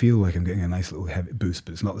I can feel like I'm getting a nice little heavy boost,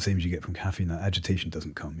 but it's not the same as you get from caffeine. That agitation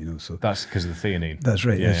doesn't come, so that's because of the theanine. That's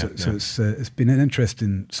right. So it's been an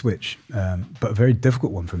interesting switch, but a very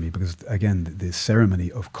difficult one for me because again the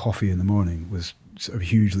ceremony of coffee in the morning was sort of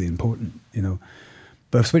hugely important,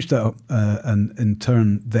 but I've switched that up, and in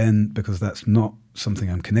turn then, because that's not something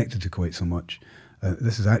I'm connected to quite so much,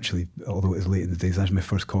 this is actually, although it is late in the day, it's actually my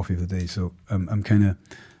first coffee of the day, so I'm kind of,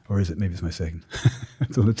 or is it? Maybe it's my second. I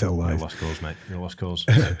don't want to tell lies. You're lost cause, mate. You're lost cause.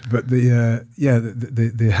 But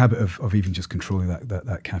the habit of even just controlling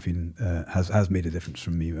that caffeine has made a difference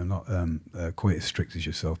from me. I'm not quite as strict as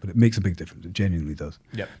yourself, but it makes a big difference. It genuinely does.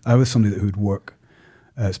 Yep. I was somebody who would work,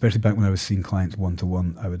 especially back when I was seeing clients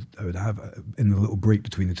one-to-one. I would have in the little break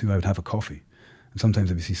between the two, I would have a coffee, and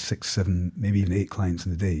sometimes I would see 6, 7, maybe even 8 clients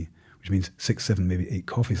in a day, which means 6, 7, maybe 8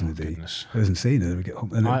 coffees in a day. Goodness. It was insane. And I would get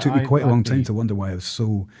home, and it took me quite a long time to wonder why I was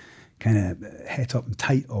so kind of het up and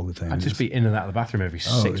tight all the time. I'd just be in and out of the bathroom every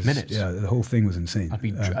 6 minutes. Yeah, the whole thing was insane.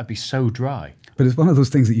 I'd be so dry. But it's one of those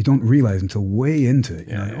things that you don't realize until way into it.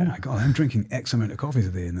 You're like, oh my God, I'm drinking X amount of coffees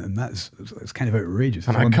a day, and it's kind of outrageous.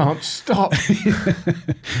 And I can't stop.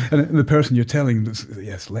 And the person you're telling,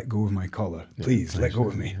 yes, let go of my collar. Please, let go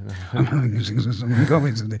of me. I'm having so many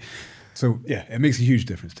coffees a day. So, yeah, it makes a huge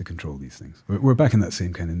difference to control these things. We're back in that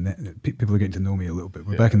same kind of... People are getting to know me a little bit.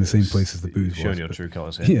 We're back in the same place as the booze was. Showing your true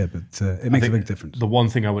colours here. Yeah, but it makes a big difference. The one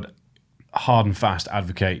thing I would hard and fast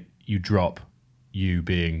advocate you drop, you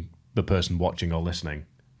being the person watching or listening,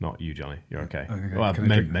 not you, Johnny. You're okay. Well,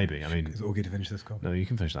 maybe. I mean, is it okay to finish this coffee? No, you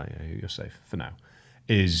can finish that. Yeah, you're safe for now.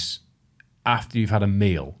 Is after you've had a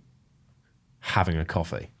meal, having a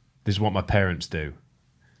coffee. This is what my parents do.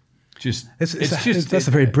 That's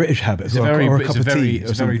a very British habit. It's a very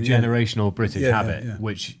generational British habit. Yeah.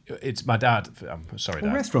 Which it's my dad. I'm sorry,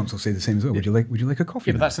 Dad. Restaurants will say the same as well. Would you like a coffee?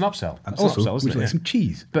 Yeah, but that's an upsell. And also, would you like some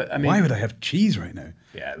cheese? But I mean, why would I have cheese right now?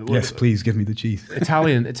 Yeah. Yes, please give me the cheese.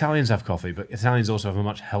 Italians have coffee, but Italians also have a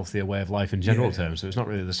much healthier way of life in general terms. So it's not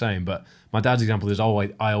really the same. But my dad's example is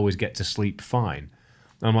I always get to sleep fine.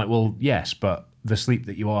 And I'm like, well, yes, but the sleep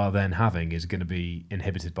that you are then having is going to be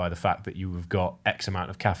inhibited by the fact that you have got X amount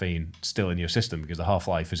of caffeine still in your system, because the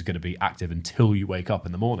half-life is going to be active until you wake up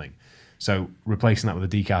in the morning. So replacing that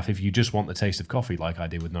with a decaf, if you just want the taste of coffee, like I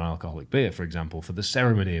did with non-alcoholic beer, for example, for the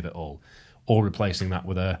ceremony of it all, or replacing that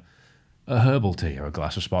with a herbal tea or a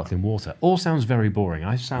glass of sparkling water, all sounds very boring.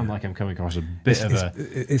 I sound like I'm coming across a bit of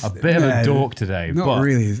a dork today. Not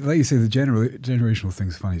really. Like you say, the generational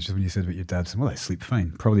thing's funny. It's just when you said about your dad saying, well, I sleep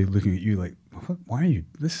fine, probably looking at you like, why are you?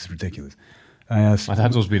 This is ridiculous. My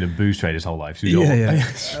dad's also been a booze trade his whole life. So I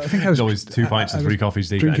think I was always 2 pints and 3 coffees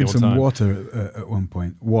deep. Drinking some water at one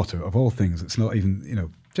point. Water, of all things. It's not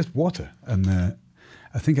even, just water. And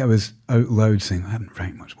I think I was out loud saying, I haven't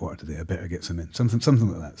drank much water today. I better get some in.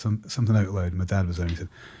 Something like that. Something out loud. My dad was there and he said,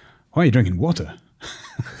 why are you drinking water?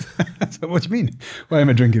 I said, what do you mean? Why am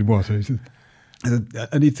I drinking water? He said,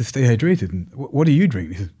 I need to stay hydrated. And what do you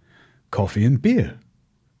drink? He said, coffee and beer.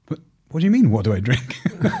 What do you mean, what do I drink?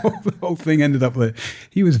 The whole thing ended up like,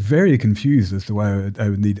 he was very confused as to why I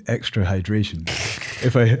would need extra hydration.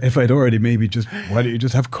 If I'd already maybe why don't you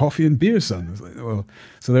just have coffee and beer, son? I was like, well,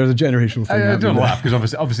 so there's a generational thing. I don't laugh,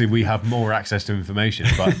 because obviously we have more access to information,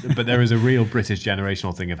 but there is a real British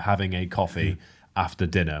generational thing of having a coffee after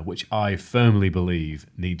dinner, which I firmly believe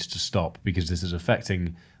needs to stop, because this is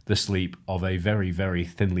affecting the sleep of a very, very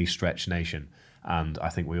thinly stretched nation. And I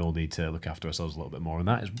think we all need to look after ourselves a little bit more. And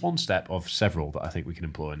that is one step of several that I think we can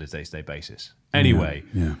employ on a day-to-day basis. Anyway,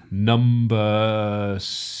 number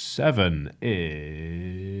 7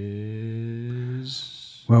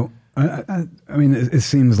 is... Well, I mean, it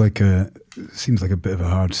seems like a bit of a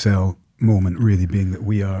hard sell moment, really, being that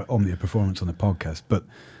we are Omnia Performance on the podcast. But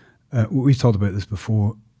we've talked about this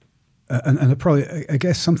before. And probably, I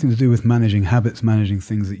guess, something to do with managing habits, managing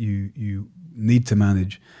things that you need to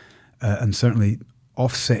manage. And certainly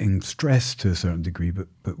offsetting stress to a certain degree, but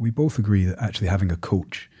we both agree that actually having a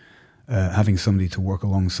coach, having somebody to work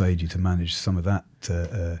alongside you to manage some of that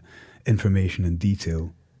information and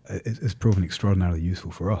detail is proven extraordinarily useful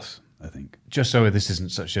for us, I think. Just so this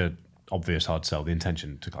isn't such an obvious hard sell, the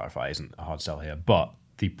intention, to clarify, isn't a hard sell here, but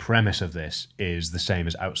the premise of this is the same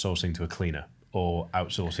as outsourcing to a cleaner or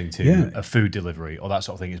outsourcing to a food delivery or that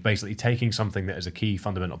sort of thing. It's basically taking something that is a key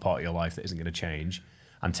fundamental part of your life that isn't going to change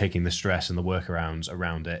and taking the stress and the workarounds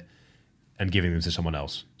around it and giving them to someone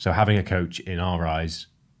else. So having a coach, in our eyes,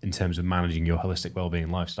 in terms of managing your holistic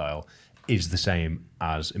well-being lifestyle, is the same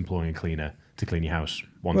as employing a cleaner to clean your house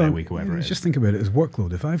one day a week or whatever it is. Just think about it as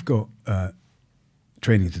workload. If I've got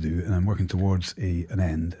training to do and I'm working towards an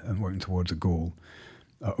end and working towards a goal,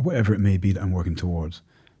 whatever it may be that I'm working towards,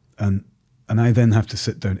 and I then have to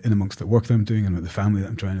sit down in amongst the work that I'm doing and with the family that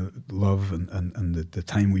I'm trying to love and the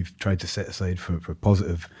time we've tried to set aside for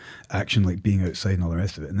positive action, like being outside and all the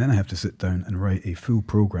rest of it. And then I have to sit down and write a full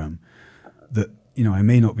program that, I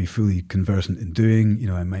may not be fully conversant in doing,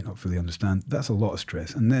 I might not fully understand. That's a lot of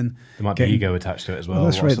stress. And then there might be ego attached to it as well.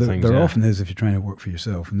 That's right. There often is if you're trying to work for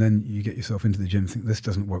yourself. And then you get yourself into the gym, think this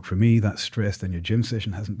doesn't work for me. That's stress. Then your gym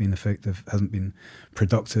session hasn't been effective, hasn't been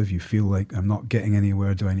productive. You feel like I'm not getting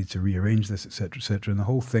anywhere. Do I need to rearrange this, et cetera, et cetera? And the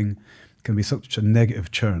whole thing can be such a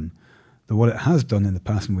negative churn that what it has done in the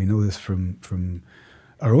past, and we know this from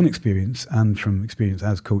our own experience and from experience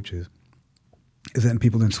as coaches, is that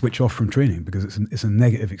people then switch off from training because it's a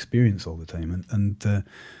negative experience all the time. And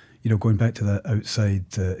going back to that outside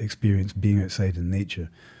experience, being outside in nature,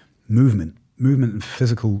 movement and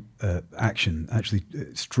physical action, actually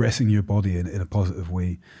stressing your body in a positive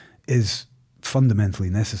way is fundamentally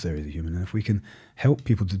necessary as a human. And if we can help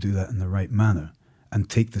people to do that in the right manner and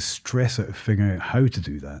take the stress out of figuring out how to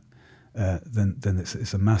do that, then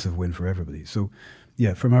it's a massive win for everybody. So,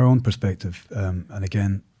 yeah, from our own perspective, and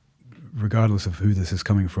again, regardless of who this is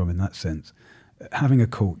coming from in that sense, having a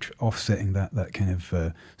coach offsetting that kind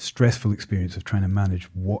of stressful experience of trying to manage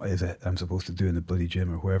what is it I'm supposed to do in the bloody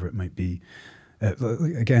gym or wherever it might be.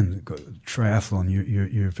 Again, triathlon,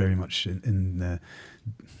 you're very much in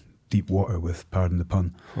deep water with, pardon the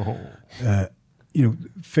pun.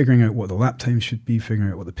 Figuring out what the lap time should be, figuring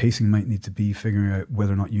out what the pacing might need to be, figuring out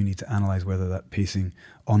whether or not you need to analyse whether that pacing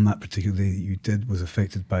on that particular day that you did was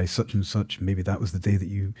affected by such and such. Maybe that was the day that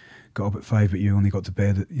you got up at 5, but you only got to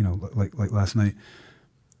bed at, like last night.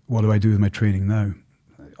 What do I do with my training now?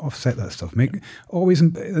 Offset that stuff.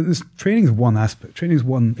 Training is one aspect. Training is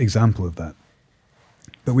one example of that.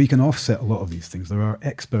 But we can offset a lot of these things. There are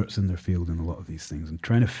experts in their field in a lot of these things, and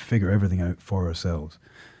trying to figure everything out for ourselves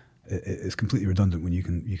is completely redundant when you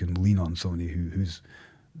can lean on somebody whose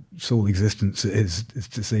sole existence is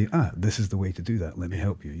to say, this is the way to do that. Let me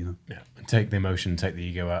help you. Yeah, and take the emotion, take the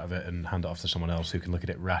ego out of it, and hand it off to someone else who can look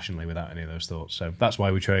at it rationally without any of those thoughts. So that's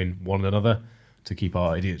why we train one another, to keep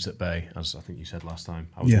our idiots at bay, as I think you said last time.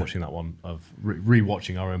 I was watching that one of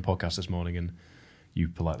re-watching our own podcast this morning, and you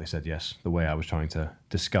politely said yes. The way I was trying to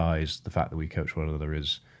disguise the fact that we coach one another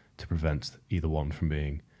is to prevent either one from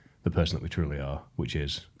being the person that we truly are, which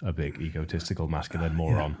is a big egotistical masculine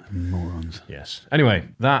moron. Morons. Yes. Anyway,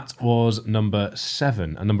 that was number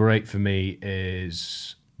 7. And number 8 for me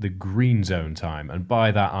is the green zone time. And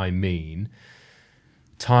by that I mean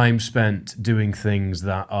time spent doing things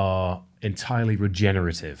that are entirely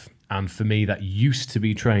regenerative. And for me, that used to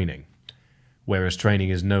be training, whereas training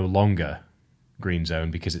is no longer green zone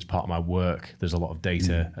because it's part of my work. There's a lot of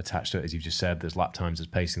data attached to it, as you've just said. There's lap times, there's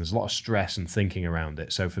pacing, there's a lot of stress and thinking around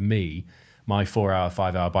it. So for me, my 4-hour,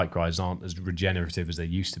 5-hour bike rides aren't as regenerative as they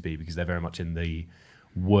used to be because they're very much in the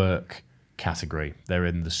work category. They're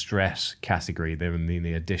in the stress category. They're in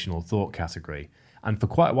the additional thought category. And for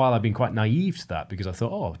quite a while, I've been quite naive to that because I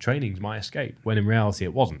thought, training's my escape, when in reality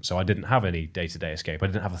it wasn't. So I didn't have any day-to-day escape. I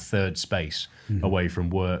didn't have a third space away from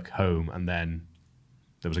work, home, and then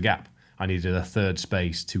there was a gap. I needed a third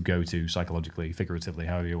space to go to psychologically, figuratively,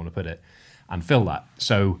 however you want to put it, and fill that.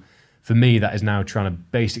 So for me, that is now trying to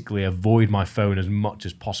basically avoid my phone as much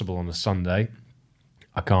as possible on a Sunday.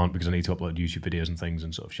 I can't because I need to upload YouTube videos and things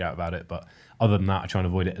and sort of shout about it. But other than that, I try and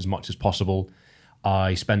avoid it as much as possible.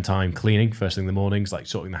 I spend time cleaning first thing in the mornings, like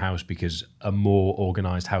sorting the house, because a more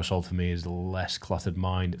organised household for me is a less cluttered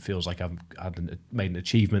mind. It feels like I've made an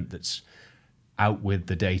achievement that's out with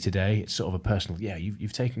the day-to-day. It's sort of a personal,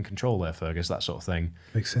 you've taken control there, Fergus, that sort of thing.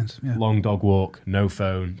 Makes sense, yeah. Long dog walk, no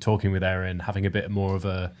phone, talking with Erin, having a bit more of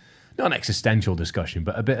a, not an existential discussion,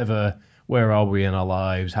 but a bit of a, where are we in our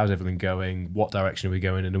lives? How's everything going? What direction are we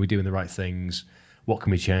going in? Are we doing the right things? What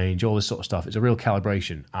can we change? All this sort of stuff. It's a real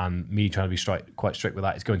calibration, and me trying to be quite strict with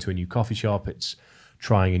that. It's going to a new coffee shop. It's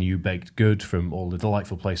trying a new baked good from all the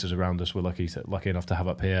delightful places around us we're lucky enough to have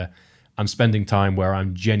up here, and spending time where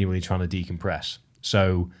I'm genuinely trying to decompress.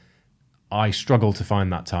 So I struggle to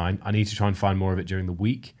find that time. I need to try and find more of it during the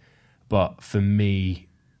week. But for me,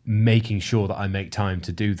 making sure that I make time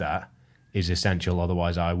to do that is essential.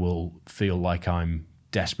 Otherwise, I will feel like I'm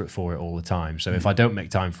desperate for it all the time. So if I don't make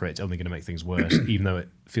time for it, it's only going to make things worse. Even though it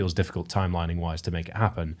feels difficult timelining-wise to make it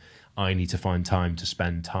happen, I need to find time to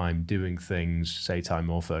spend time doing things. Say time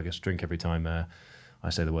more, Fergus. Drink every time I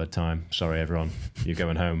say the word time. Sorry, everyone. You're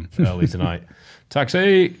going home early tonight.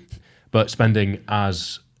 Taxi! But spending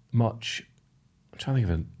as much... I'm trying to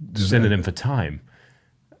think of a synonym for time.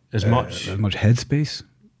 As much headspace?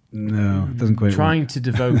 No, it doesn't quite trying work. To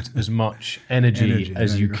devote as much energy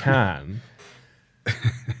as you can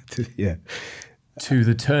to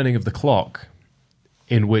the turning of the clock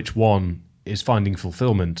in which one is finding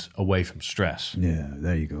fulfillment away from stress. Yeah,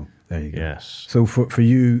 there you go. Yes. So for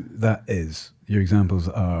you, that is... Your examples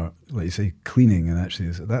are, like you say, cleaning, and actually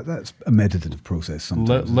that's a meditative process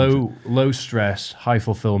sometimes. Low stress, high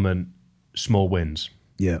fulfillment, small wins.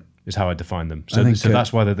 Yeah. Is how I define them. So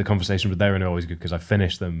that's why the conversations with Erin are always good, because I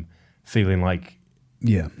finish them feeling like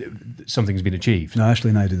something's been achieved. No,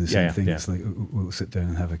 Ashley and I do the same thing. Yeah. It's like we'll sit down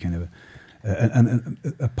and have a kind of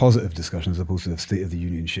a positive discussion as opposed to a state of the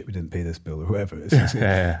union shit, we didn't pay this bill or whatever.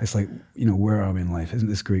 It's like, where are we in life? Isn't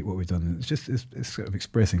this great what we've done? And it's sort of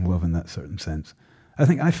expressing love in that certain sense. I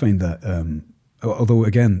think I find that, although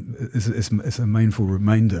again, it's a mindful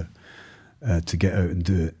reminder to get out and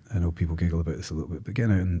do it. I know people giggle about this a little bit, but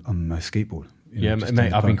getting out on my skateboard.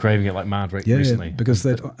 Mate, I've been craving it like mad recently. Yeah, because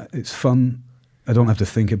it's fun. I don't have to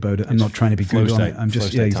think about it. I'm not trying to be good on it. I'm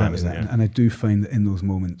just exactly that. And I do find that in those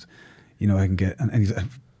moments, I can get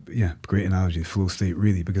great analogy, flow state,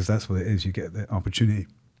 really, because that's what it is. You get the opportunity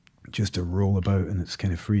just to roll about and it's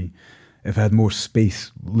kind of free. If I had more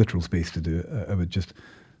space, literal space to do it, I would just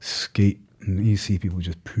skate. And you see people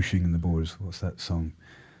just pushing in the boards. What's that song?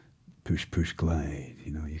 Push, push, glide.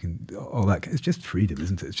 You know, you can, all that. It's just freedom,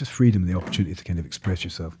 isn't it? It's just freedom and the opportunity to kind of express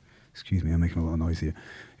yourself. Excuse me, I'm making a lot of noise here.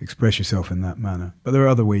 Express yourself in that manner. But there are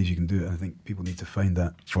other ways you can do it. I think people need to find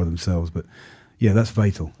that for themselves. But yeah, that's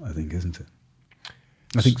vital, I think, isn't it?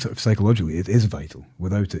 I think sort of psychologically it is vital.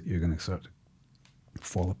 Without it, you're going to sort of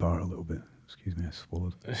fall apart a little bit. Excuse me, I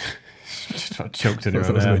swallowed. Just about choked in your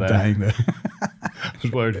own air there. Dying there. I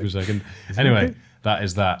was worried for a second. Anyway, okay? That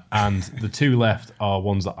is that. And the two left are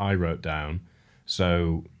ones that I wrote down.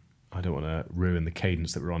 So I don't want to ruin the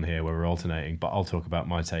cadence that we're on here where we're alternating, but I'll talk about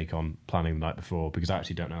my take on planning the night before because I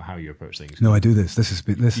actually don't know how you approach things. No, I do this. This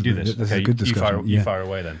you do this. This is a good discussion. You fire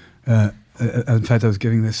away then. In fact, I was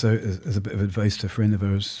giving this out as a bit of advice to a friend of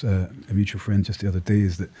ours, a mutual friend, just the other day,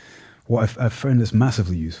 is that what I've found this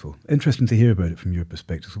massively useful. Interesting to hear about it from your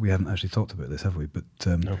perspective. We haven't actually talked about this, have we? But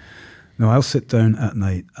no, I'll sit down at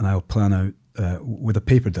night and I'll plan out with a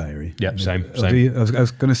paper diary. Yeah, same. I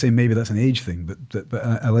was going to say maybe that's an age thing, but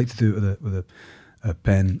I like to do it with a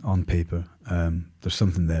pen on paper. There's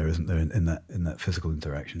something there, isn't there, in that physical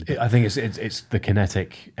interaction? I think it's the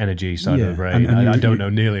kinetic energy side of the brain. I don't know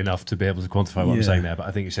nearly enough to be able to quantify what I'm saying there, but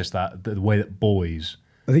I think it's just that the way that boys.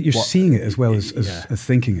 I think you're seeing it as well as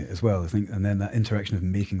thinking it as well. I think, and then that interaction of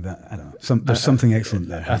making that. I don't know. There's something excellent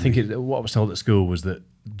there. I think what I was told at school was that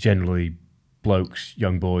generally blokes,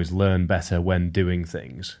 young boys, learn better when doing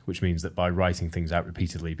things, which means that by writing things out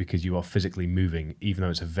repeatedly, because you are physically moving, even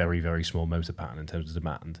though it's a very, very small motor pattern in terms of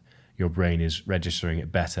demand, your brain is registering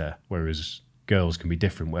it better, whereas girls can be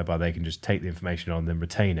different, whereby they can just take the information on and then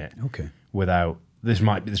retain it without...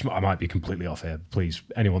 I might be completely off here. Please,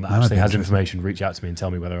 anyone that actually has information, reach out to me and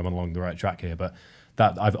tell me whether I'm along the right track here. But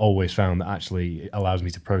that I've always found that actually allows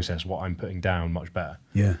me to process what I'm putting down much better.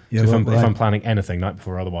 Yeah. So if I'm planning anything night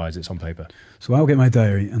before, otherwise it's on paper. So I'll get my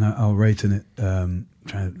diary and I'll write in it. Trying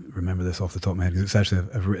to remember this off the top of my head because it's actually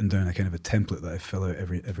I've written down a kind of a template that I fill out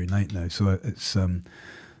every night now. So it's the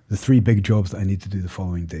 3 big jobs that I need to do the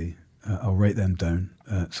following day. I'll write them down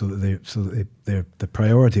so that the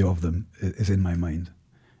priority of them is in my mind,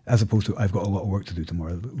 as opposed to I've got a lot of work to do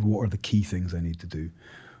tomorrow. What are the key things I need to do?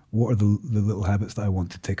 What are the little habits that I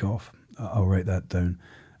want to tick off? I'll write that down,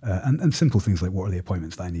 and simple things like what are the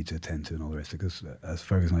appointments that I need to attend to and all the rest. Because as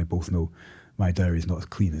Fergus and I both know, my diary is not as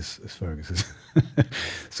clean as Fergus's.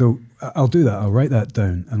 So I'll do that. I'll write that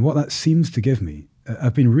down, and what that seems to give me.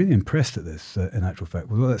 I've been really impressed at this, in actual fact.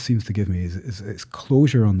 What that seems to give me is it's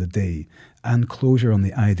closure on the day and closure on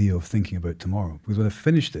the idea of thinking about tomorrow. Because when I've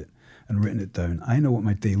finished it and written it down, I know what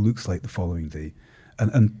my day looks like the following day.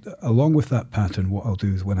 And along with that pattern, what I'll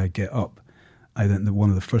do is when I get up, one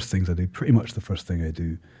of the first things I do, pretty much the first thing I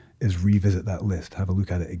do, is revisit that list, have a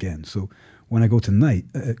look at it again. So when I go to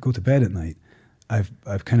bed at night,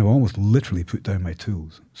 I've kind of almost literally put down my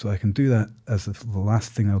tools. So I can do that as the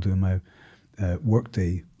last thing I'll do in my work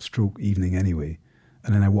day / evening anyway,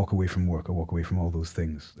 and then I walk away from work. I walk away from all those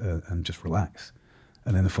things and just relax.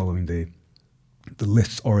 And then the following day, the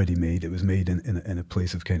list's already made. It was made in a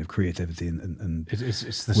place of kind of creativity and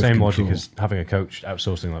it's the same logic as having a coach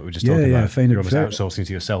outsourcing, like we were just talking about. You're almost outsourcing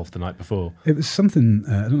to yourself the night before. It was something.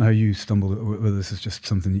 I don't know how you stumbled, whether this is just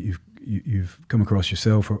something that you've come across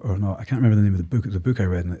yourself or not. I can't remember the name of the book. It was a book I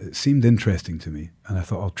read, and it seemed interesting to me, and I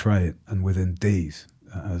thought I'll try it. And within days,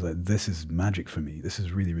 I was like, this is magic for me. This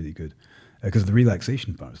is really, really good. Because the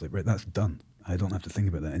relaxation part is like, right, that's done. I don't have to think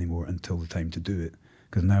about that anymore until the time to do it,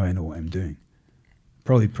 because now I know what I'm doing.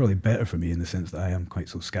 Probably better for me in the sense that I am quite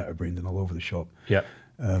so scatterbrained and all over the shop. Yeah.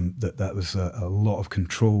 That was a lot of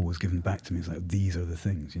control was given back to me. It's like, these are the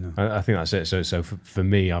things, you know. I think that's it. So for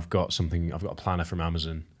me, I've got a planner from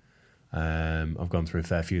Amazon. I've gone through a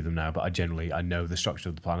fair few of them now, but I know the structure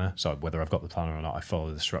of the planner. So whether I've got the planner or not, I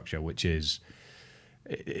follow the structure, which is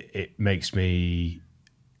it makes me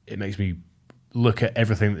look at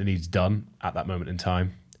everything that needs done at that moment in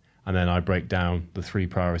time, and then I break down the 3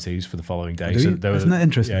 priorities for the following day. Isn't that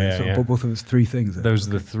interesting? Yeah. Both of those 3 things. Those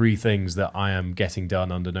are the 3 things that I am getting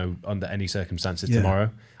done under any circumstances tomorrow,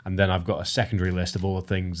 and then I've got a secondary list of all the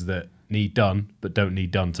things that need done but don't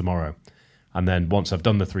need done tomorrow. And then once I've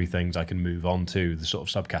done the 3 things, I can move on to the sort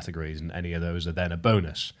of subcategories, and any of those are then a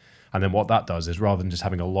bonus. And then what that does is, rather than just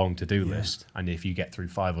having a long to-do list, and if you get through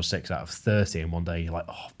 5 or 6 out of 30 in one day, you're like,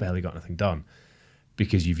 oh, I've barely got anything done,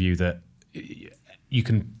 because you view that you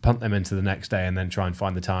can punt them into the next day and then try and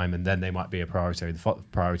find the time, and then they might be a priority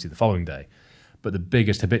the following day. But the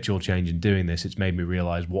biggest habitual change in doing this, it's made me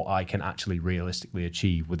realize what I can actually realistically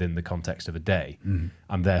achieve within the context of a day,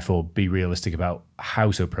 and therefore be realistic about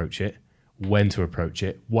how to approach it, when to approach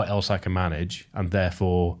it, what else I can manage, and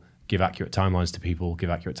therefore give accurate timelines to people, give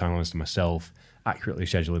accurate timelines to myself, accurately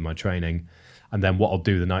schedule in my training. And then what I'll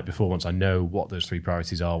do the night before, once I know what those 3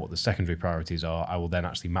 priorities are, what the secondary priorities are, I will then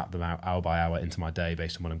actually map them out hour by hour into my day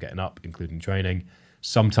based on when I'm getting up, including training.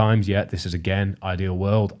 Sometimes, this is again, ideal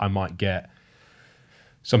world, I might get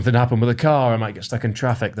something happen with a car, I might get stuck in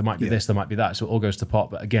traffic, there might be this, there might be that, so it all goes to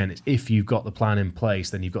pot. But again, it's if you've got the plan in place,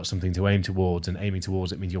 then you've got something to aim towards, and aiming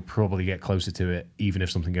towards it means you'll probably get closer to it, even if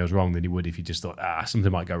something goes wrong, than you would if you just thought,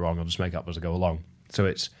 something might go wrong, I'll just make up as I go along. So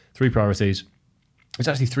it's 3 priorities. It's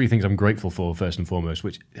actually 3 things I'm grateful for, first and foremost,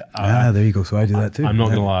 which... there you go, so I do that too. I'm not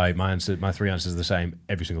going to lie, my 3 answers are the same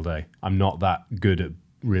every single day. I'm not that good at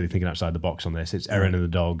really thinking outside the box on this. It's Erin and the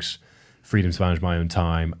dogs, freedom to manage my own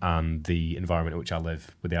time, and the environment in which I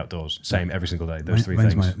live with the outdoors. Same every single day, those 3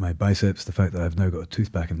 things. Mine's my biceps, the fact that I've now got a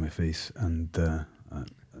tooth back in my face, and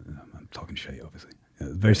I'm talking shit, obviously.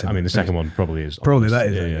 Very simple. I mean, the second one probably is. Probably that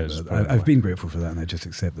is. I've been grateful for that, and I just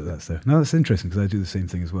accept that that's there. No, that's interesting, because I do the same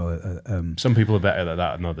thing as well. Some people are better at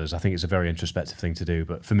that than others. I think it's a very introspective thing to do.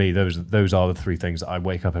 But for me, those are the 3 things that I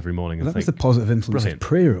wake up every morning and think. That was the positive influence of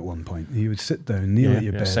prayer at one point. You would sit down, kneel at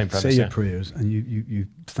your bed, say your prayers, and you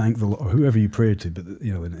thank the Lord, or whoever you prayed to. But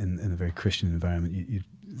in a very Christian environment, you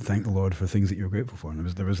thank the Lord for things that you're grateful for. And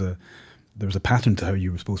there was a pattern to how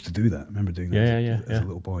you were supposed to do that. I remember doing that as a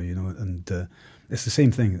little boy, and it's the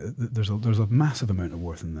same thing. There's a massive amount of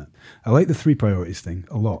worth in that. I like the 3 priorities thing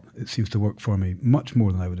a lot. It seems to work for me much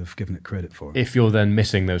more than I would have given it credit for. If you're then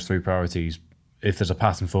missing those 3 priorities, if there's a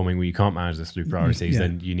pattern forming where you can't manage those 3 priorities,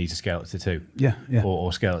 then you need to scale it to 2.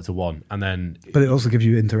 Or scale it to 1. And then... But it also gives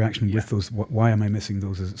you interaction with those. Why am I missing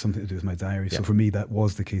those? Is it something to do with my diary? So for me, that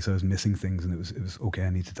was the case. I was missing things, and it was okay, I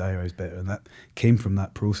need to diarise better. And that came from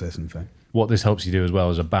that process, in fact. What this helps you do as well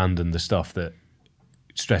is abandon the stuff that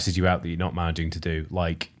stresses you out that you're not managing to do.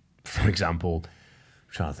 Like, for example,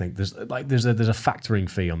 I'm trying to think, there's a factoring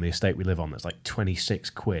fee on the estate we live on that's like 26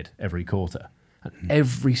 quid every quarter. And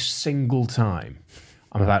every single time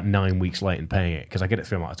I'm about 9 weeks late in paying it, because I get it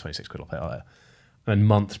through, I'm like, 26 quid, I'll pay it later. And then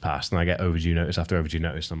months pass and I get overdue notice after overdue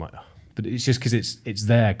notice, and I'm like, but it's just because it's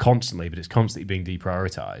there constantly, but it's constantly being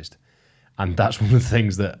deprioritized. And that's one of the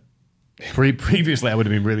things that previously I would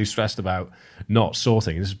have been really stressed about not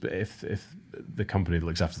sorting. If the company that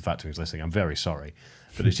looks after the factoring is listening, I'm very sorry,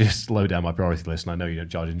 but it's just low down my priority list, and I know you don't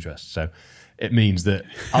charge interest, so it means that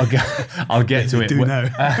I'll get to it.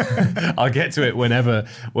 I'll get to it whenever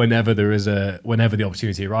the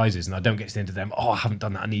opportunity arises, and I don't get to the end of them. I haven't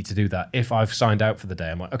done that. I need to do that. If I've signed out for the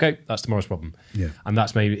day, I'm like, okay, that's tomorrow's problem. Yeah. And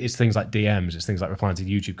that's it's things like DMs, it's things like replying to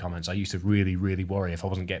YouTube comments. I used to really, really worry if I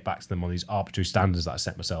wasn't getting back to them on these arbitrary standards that I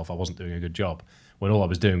set myself, I wasn't doing a good job. When all I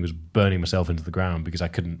was doing was burning myself into the ground because I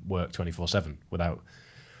couldn't work 24/7 without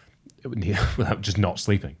just not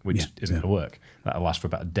sleeping, which isn't going to work. That'll last for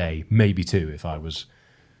about a day, maybe 2, if I was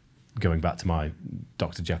going back to my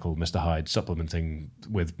Dr. Jekyll, Mr. Hyde, supplementing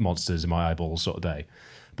with monsters in my eyeballs sort of day.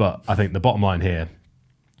 But I think the bottom line here,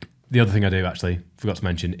 the other thing I do actually, forgot to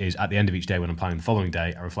mention, is at the end of each day when I'm planning the following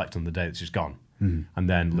day, I reflect on the day that's just gone. And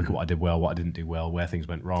then look at what I did well, what I didn't do well, where things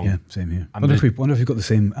went wrong. Yeah, same here. I wonder if we've got the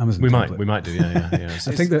same Amazon template. We might do, yeah.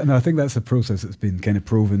 I think that's a process that's been kind of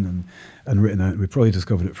proven and written out. We probably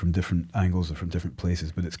discovered it from different angles or from different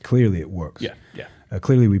places, but it's clearly it works. Yeah.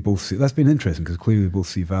 Clearly we both see, that's been interesting because clearly we both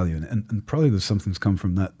see value in it. And probably there's something's come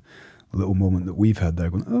from that little moment that we've had there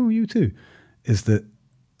going, oh, you too, is that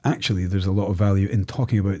actually there's a lot of value in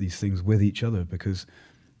talking about these things with each other because...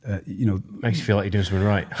 makes you feel like you're doing something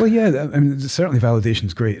right. Well, yeah, I mean, certainly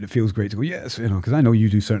validation's great. It feels great to go, yes, because I know you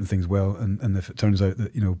do certain things well, and if it turns out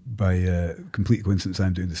that, by complete coincidence,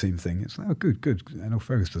 I'm doing the same thing, it's like, oh, good. I know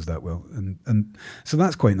Fergus does that well, and so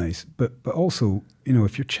that's quite nice. But also,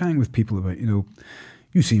 if you're chatting with people about,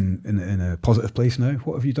 you seem in a positive place now.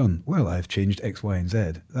 What have you done? Well, I've changed X, Y, and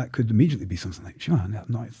Z. That could immediately be something like, sure, I've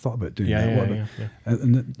not thought about doing that.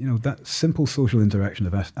 And that simple social interaction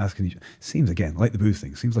of asking each seems, again, like the booze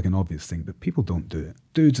thing, seems like an obvious thing, but people don't do it.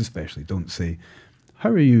 Dudes especially don't say, how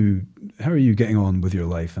are you getting on with your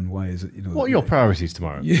life, and why is it, what are your priorities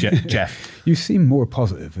tomorrow, Jeff? You seem more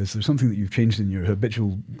positive. Is there something that you've changed in your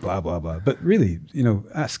habitual blah, blah, blah? But really,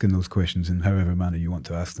 asking those questions in however manner you want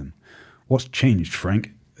to ask them. What's changed,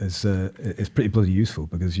 Frank, is pretty bloody useful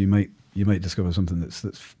because you might discover something that's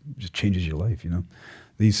just changes your life.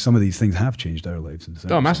 Some of these things have changed our lives.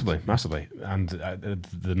 Massively, and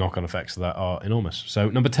the knock-on effects of that are enormous. So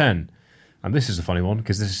number 10, and this is a funny one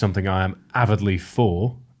because this is something I am avidly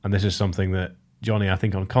for, and this is something that Johnny, I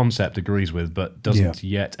think on concept agrees with, but doesn't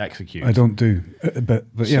yet execute. I don't do, but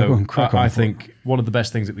yeah, go on, crack on. I think one of the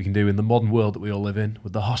best things that we can do in the modern world that we all live in,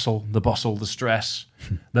 with the hustle, the bustle, the stress,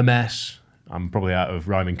 the mess. I'm probably out of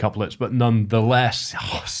rhyming couplets, but nonetheless,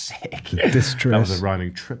 sick. The distress. That was a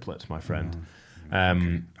rhyming triplet, my friend.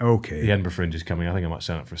 Okay. The Edinburgh Fringe is coming. I think I might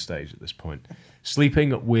sign up for a stage at this point.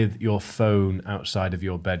 Sleeping with your phone outside of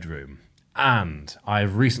your bedroom. And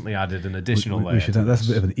I've recently added an additional layer. That's a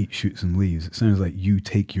bit of an eat, shoots and leaves. It sounds like you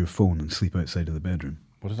take your phone and sleep outside of the bedroom.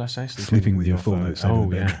 What did I say? Sleeping with your phone outside of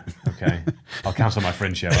the bedroom. Okay. I'll cancel my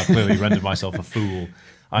Fringe show. I've clearly rendered myself a fool.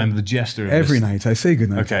 I'm the jester of Every night I say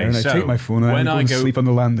goodnight and I take my phone out and I go sleep on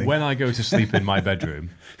the landing. When I go to sleep in my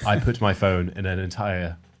bedroom, I put my phone in an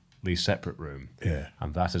entirely separate room. Yeah.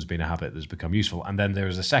 And that has been a habit that's become useful. And then there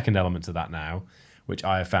is a second element to that now, which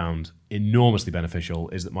I have found enormously beneficial,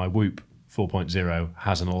 is that my Whoop 4.0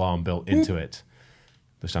 has an alarm built into it.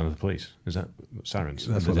 The sound of the police. Is that sirens?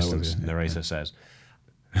 That's in the distance, narrator says.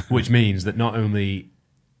 Which means that not only...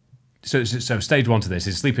 So stage one to this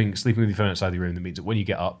is sleeping with your phone outside the room. That means that when you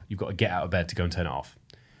get up, you've got to get out of bed to go and turn it off.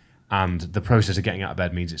 And the process of getting out of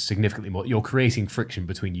bed means it's significantly more... You're creating friction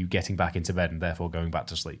between you getting back into bed and therefore going back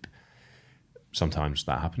to sleep. Sometimes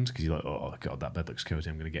that happens because you're like, oh, God, that bed looks cozy,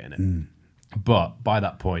 I'm going to get in it. But by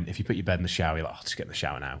that point, if you put your bed in the shower, you're like, I'll just get in the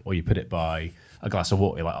shower now. Or you put it by a glass of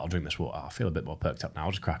water, you're like, I'll drink this water. I feel a bit more perked up now,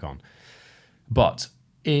 I'll just crack on. But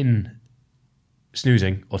in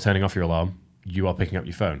snoozing or turning off your alarm, you are picking up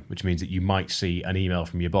your phone, which means that you might see an email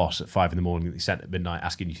from your boss at 5 a.m. that they sent at midnight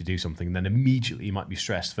asking you to do something. And then immediately you might be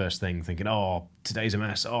stressed first thing, thinking, oh, today's a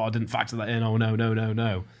mess. Oh, I didn't factor that in. Oh,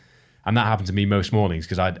 no. And that happened to me most mornings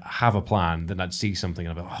because I'd have a plan, then I'd see something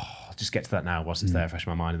and I'd be like, oh, I'll just get to that now whilst it's there, fresh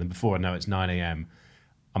in my mind. And then before I know it's 9 a.m.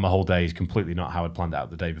 and my whole day is completely not how I'd planned it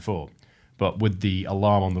out the day before. But with the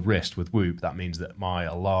alarm on the wrist with Whoop, that means that my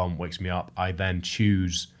alarm wakes me up. I then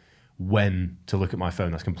choose when to look at my phone.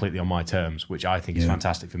 That's completely on my terms, which I think is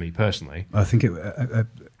fantastic for me personally. I think it,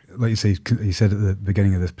 like you said at the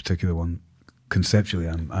beginning of this particular one, conceptually,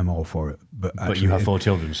 I'm all for it. But you have 4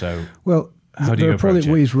 children, so well, how do you there are probably approach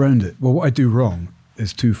it? ways around it. Well, what I do wrong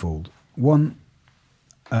is twofold. One,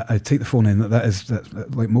 I take the phone in.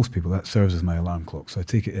 That like most people, that serves as my alarm clock. So I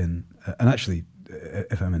take it in, and actually,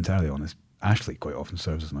 if I'm entirely honest, Ashley quite often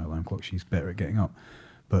serves as my alarm clock. She's better at getting up.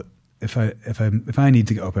 But if I need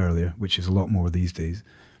to get up earlier, which is a lot more these days,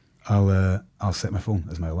 I'll set my phone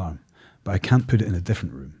as my alarm. But I can't put it in a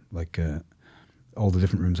different room. Like all the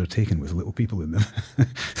different rooms are taken with little people in them.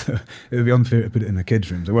 So it would be unfair to put it in the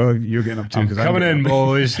kids' room. So, well, you're getting up too. I'm coming in,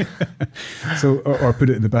 boys. So, or put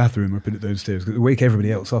it in the bathroom or put it downstairs. Because wake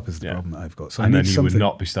everybody else up is the problem that I've got. So and I then need you would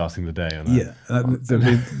not be starting the day on that. Yeah, there'd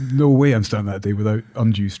be no way I'm starting that day without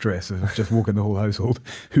undue stress. I've just woken the whole household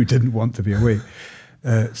who didn't want to be awake.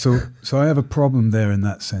 So I have a problem there in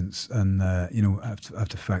that sense, and I have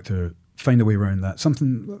to find a way around that.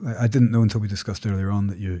 Something I didn't know until we discussed earlier on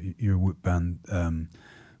that your Whoop band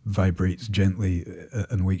vibrates gently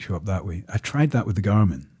and wakes you up that way. I tried that with the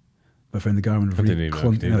Garmin, but I found the Garmin really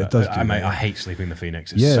clunky. No, it does do that. I hate sleeping in the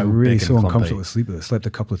Phoenix. It's really big and uncomfortable to sleep with it. I slept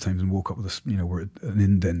a couple of times and woke up with where an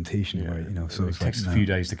indentation. Yeah. Right, so it takes a few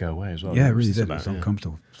days to go away as well. Yeah, it really did. It was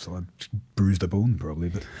uncomfortable. So I bruised a bone probably,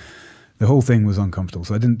 but the whole thing was uncomfortable.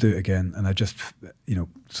 So I didn't do it again, and I just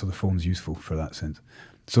so the phone's useful for that sense.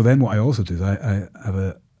 So then what I also do is I have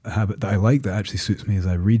a habit that I like that actually suits me is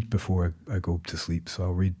I read before I go to sleep. So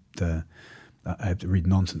I'll read, I have to read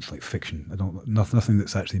nonsense like fiction. Nothing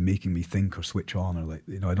that's actually making me think or switch on or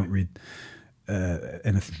I don't read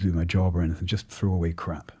anything to do with my job or anything, just throw away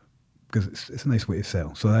crap because it's a nice way to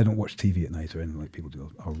sell. So I don't watch TV at night or anything like people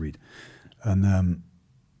do. I'll read. And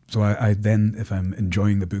so I then, if I'm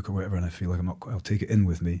enjoying the book or whatever and I feel like I'll take it in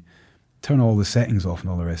with me, turn all the settings off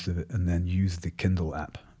and all the rest of it, and then use the Kindle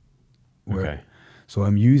app. So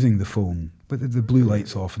I'm using the phone, but the blue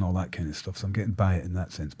light's off and all that kind of stuff, so I'm getting by it in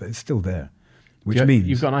that sense, but it's still there. Which means...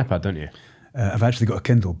 You've got an iPad, don't you? I've actually got a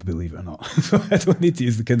Kindle, believe it or not. So I don't need to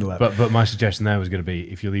use the Kindle app. But my suggestion there was going to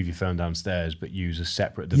be if you leave your phone downstairs but use a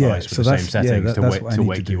separate device with the same settings to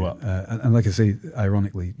wake you up. And like I say,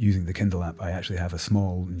 ironically, using the Kindle app, I actually have a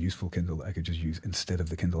small and useful Kindle that I could just use instead of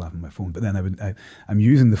the Kindle app on my phone. But then I'm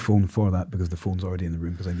using the phone for that because the phone's already in the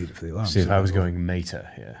room because I need it for the alarm. See, if I was going Meta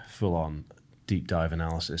here, full on deep dive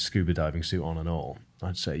analysis, scuba diving suit on and all,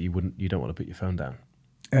 I'd say you don't want to put your phone down.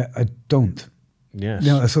 I don't.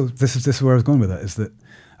 Yes. So this is where I was going with that, is that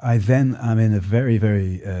I then am in a very,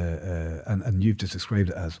 very, and you've just described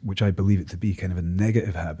it as, which I believe it to be, kind of a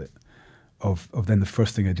negative habit of then the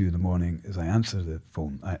first thing I do in the morning is I answer the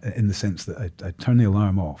phone, in the sense that I turn the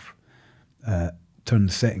alarm off, turn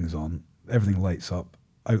the settings on, everything lights up,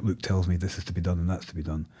 Outlook tells me this is to be done and that's to be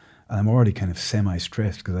done. And I'm already kind of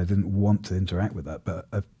semi-stressed because I didn't want to interact with that, but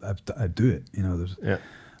I do it. You know,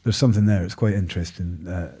 there's something there. It's quite interesting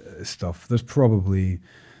stuff. There's probably...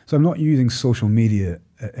 So I'm not using social media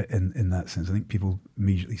in that sense. I think people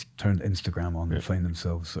immediately turn Instagram on and find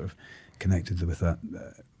themselves sort of connected with that.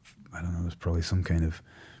 I don't know, there's probably some kind of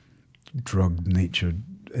drug-natured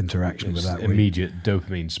interaction with that. Immediate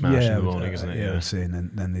dopamine smash in the morning, isn't it? Yeah, I was saying,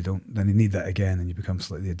 then they need that again, and you become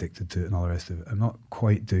slightly addicted to it and all the rest of it. I'm not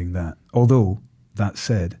quite doing that. Although, that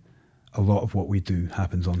said, a lot of what we do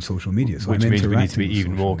happens on social media. So which means we need to be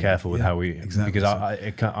even more careful with how we... Exactly.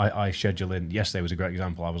 Because I schedule in... Yesterday was a great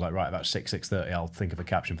example. I was like, right, about 6:30, I'll think of a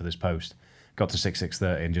caption for this post. Got to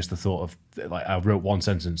 6:30, and just the thought of... Like, I wrote one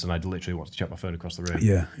sentence, and I literally wanted to check my phone across the room.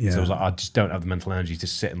 Yeah. So I was like, I just don't have the mental energy to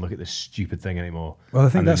sit and look at this stupid thing anymore. Well, I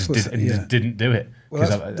think that's just didn't do it.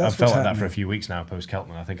 Because I've felt like that for a few weeks now,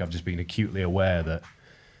 post-Keltman. I think I've just been acutely aware that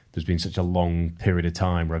there's been such a long period of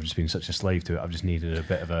time where I've just been such a slave to it. I've just needed a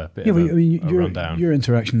bit of a rundown. Your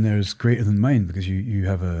interaction there is greater than mine because you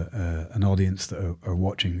have an audience that are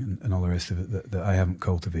watching and all the rest of it that I haven't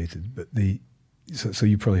cultivated. But so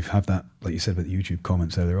you probably have that, like you said about the YouTube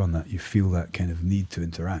comments earlier on, that you feel that kind of need to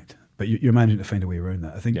interact. But you're managing to find a way around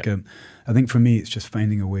that. I think for me, it's just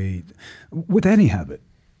finding a way with any habit.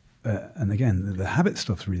 And again, the habit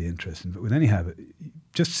stuff's really interesting. But with any habit,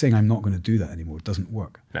 just saying I'm not going to do that anymore doesn't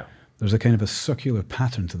work. No. There's a kind of a circular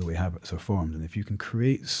pattern to the way habits are formed, and if you can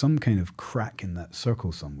create some kind of crack in that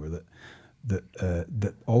circle somewhere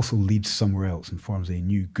that also leads somewhere else and forms a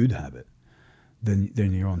new good habit, then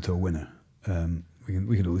you're on to a winner. We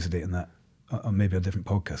can elucidate on that on maybe a different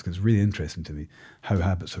podcast because it's really interesting to me how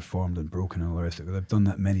habits are formed and broken and all the rest of it. I've done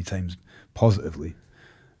that many times positively,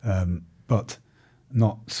 but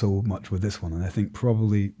not so much with this one. And I think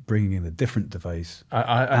probably bringing in a different device or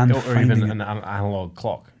even an analog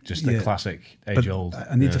clock, just the classic age-old.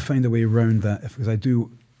 I need to find a way around that because I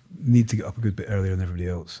do need to get up a good bit earlier than everybody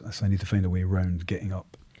else. So I need to find a way around getting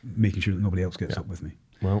up, making sure that nobody else gets up with me.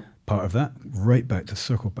 Well, part of that, right back to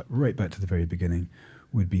the very beginning,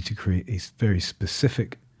 would be to create a very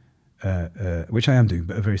specific, which I am doing,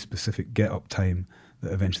 but a very specific get-up time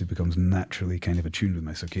that eventually becomes naturally kind of attuned with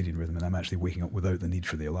my circadian rhythm, and I'm actually waking up without the need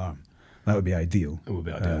for the alarm. That would be ideal. It would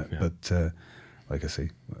be ideal, But like I say,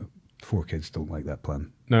 4 kids don't like that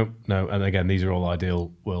plan. No. And again, these are all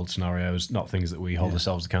ideal world scenarios, not things that we hold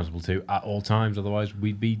ourselves accountable to at all times. Otherwise,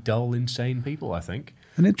 we'd be dull, insane people, I think.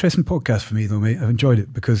 An interesting podcast for me, though, mate. I've enjoyed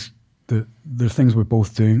it because there are things we're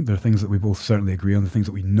both doing. There are things that we both certainly agree on. The things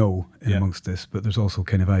that we know in amongst this. But there's also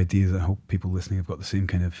kind of ideas that I hope people listening have got the same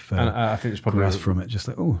kind of and I think it's probably grasp from it. Just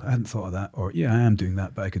like, oh, I hadn't thought of that. Or, yeah, I am doing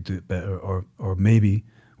that, but I could do it better. Or maybe,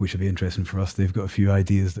 which would be interesting for us, they've got a few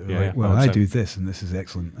ideas that are like, well, I do this and this is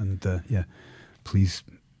excellent. And please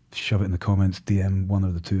shove it in the comments, DM one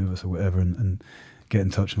or the two of us or whatever and get in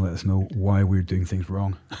touch and let us know why we're doing things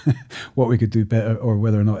wrong, what we could do better, or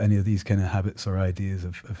whether or not any of these kind of habits or ideas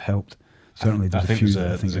have helped. Certainly, I think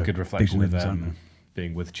there's a good reflection of them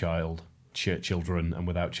being with children and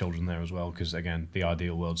without children there as well, because again, the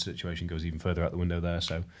ideal world situation goes even further out the window there.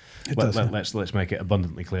 So let's make it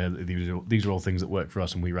abundantly clear that these are all things that work for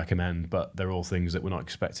us and we recommend, but they're all things that we're not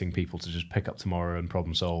expecting people to just pick up tomorrow and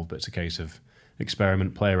problem solve. But it's a case of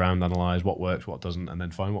experiment, play around, analyze what works, what doesn't, and then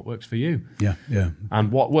find what works for you. Yeah.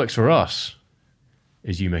 And what works for us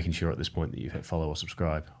is you making sure at this point that you've hit follow or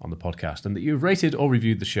subscribe on the podcast and that you've rated or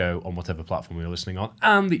reviewed the show on whatever platform you're listening on,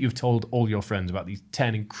 and that you've told all your friends about these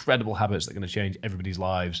 10 incredible habits that are going to change everybody's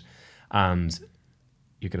lives. And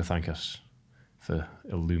you're going to thank us for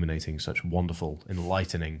illuminating such wonderful,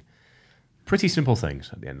 enlightening, pretty simple things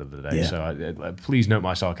at the end of the day. Yeah. So please note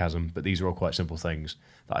my sarcasm, but these are all quite simple things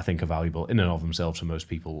that I think are valuable in and of themselves for most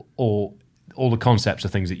people. All the concepts are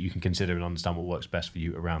things that you can consider and understand what works best for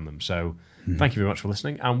you around them. So thank you very much for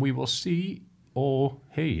listening, and we will see or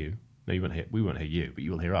hear you. No, we won't hear you, but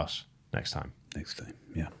you will hear us next time.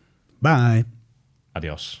 Yeah. Bye.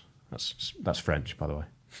 Adios. That's French, by the way.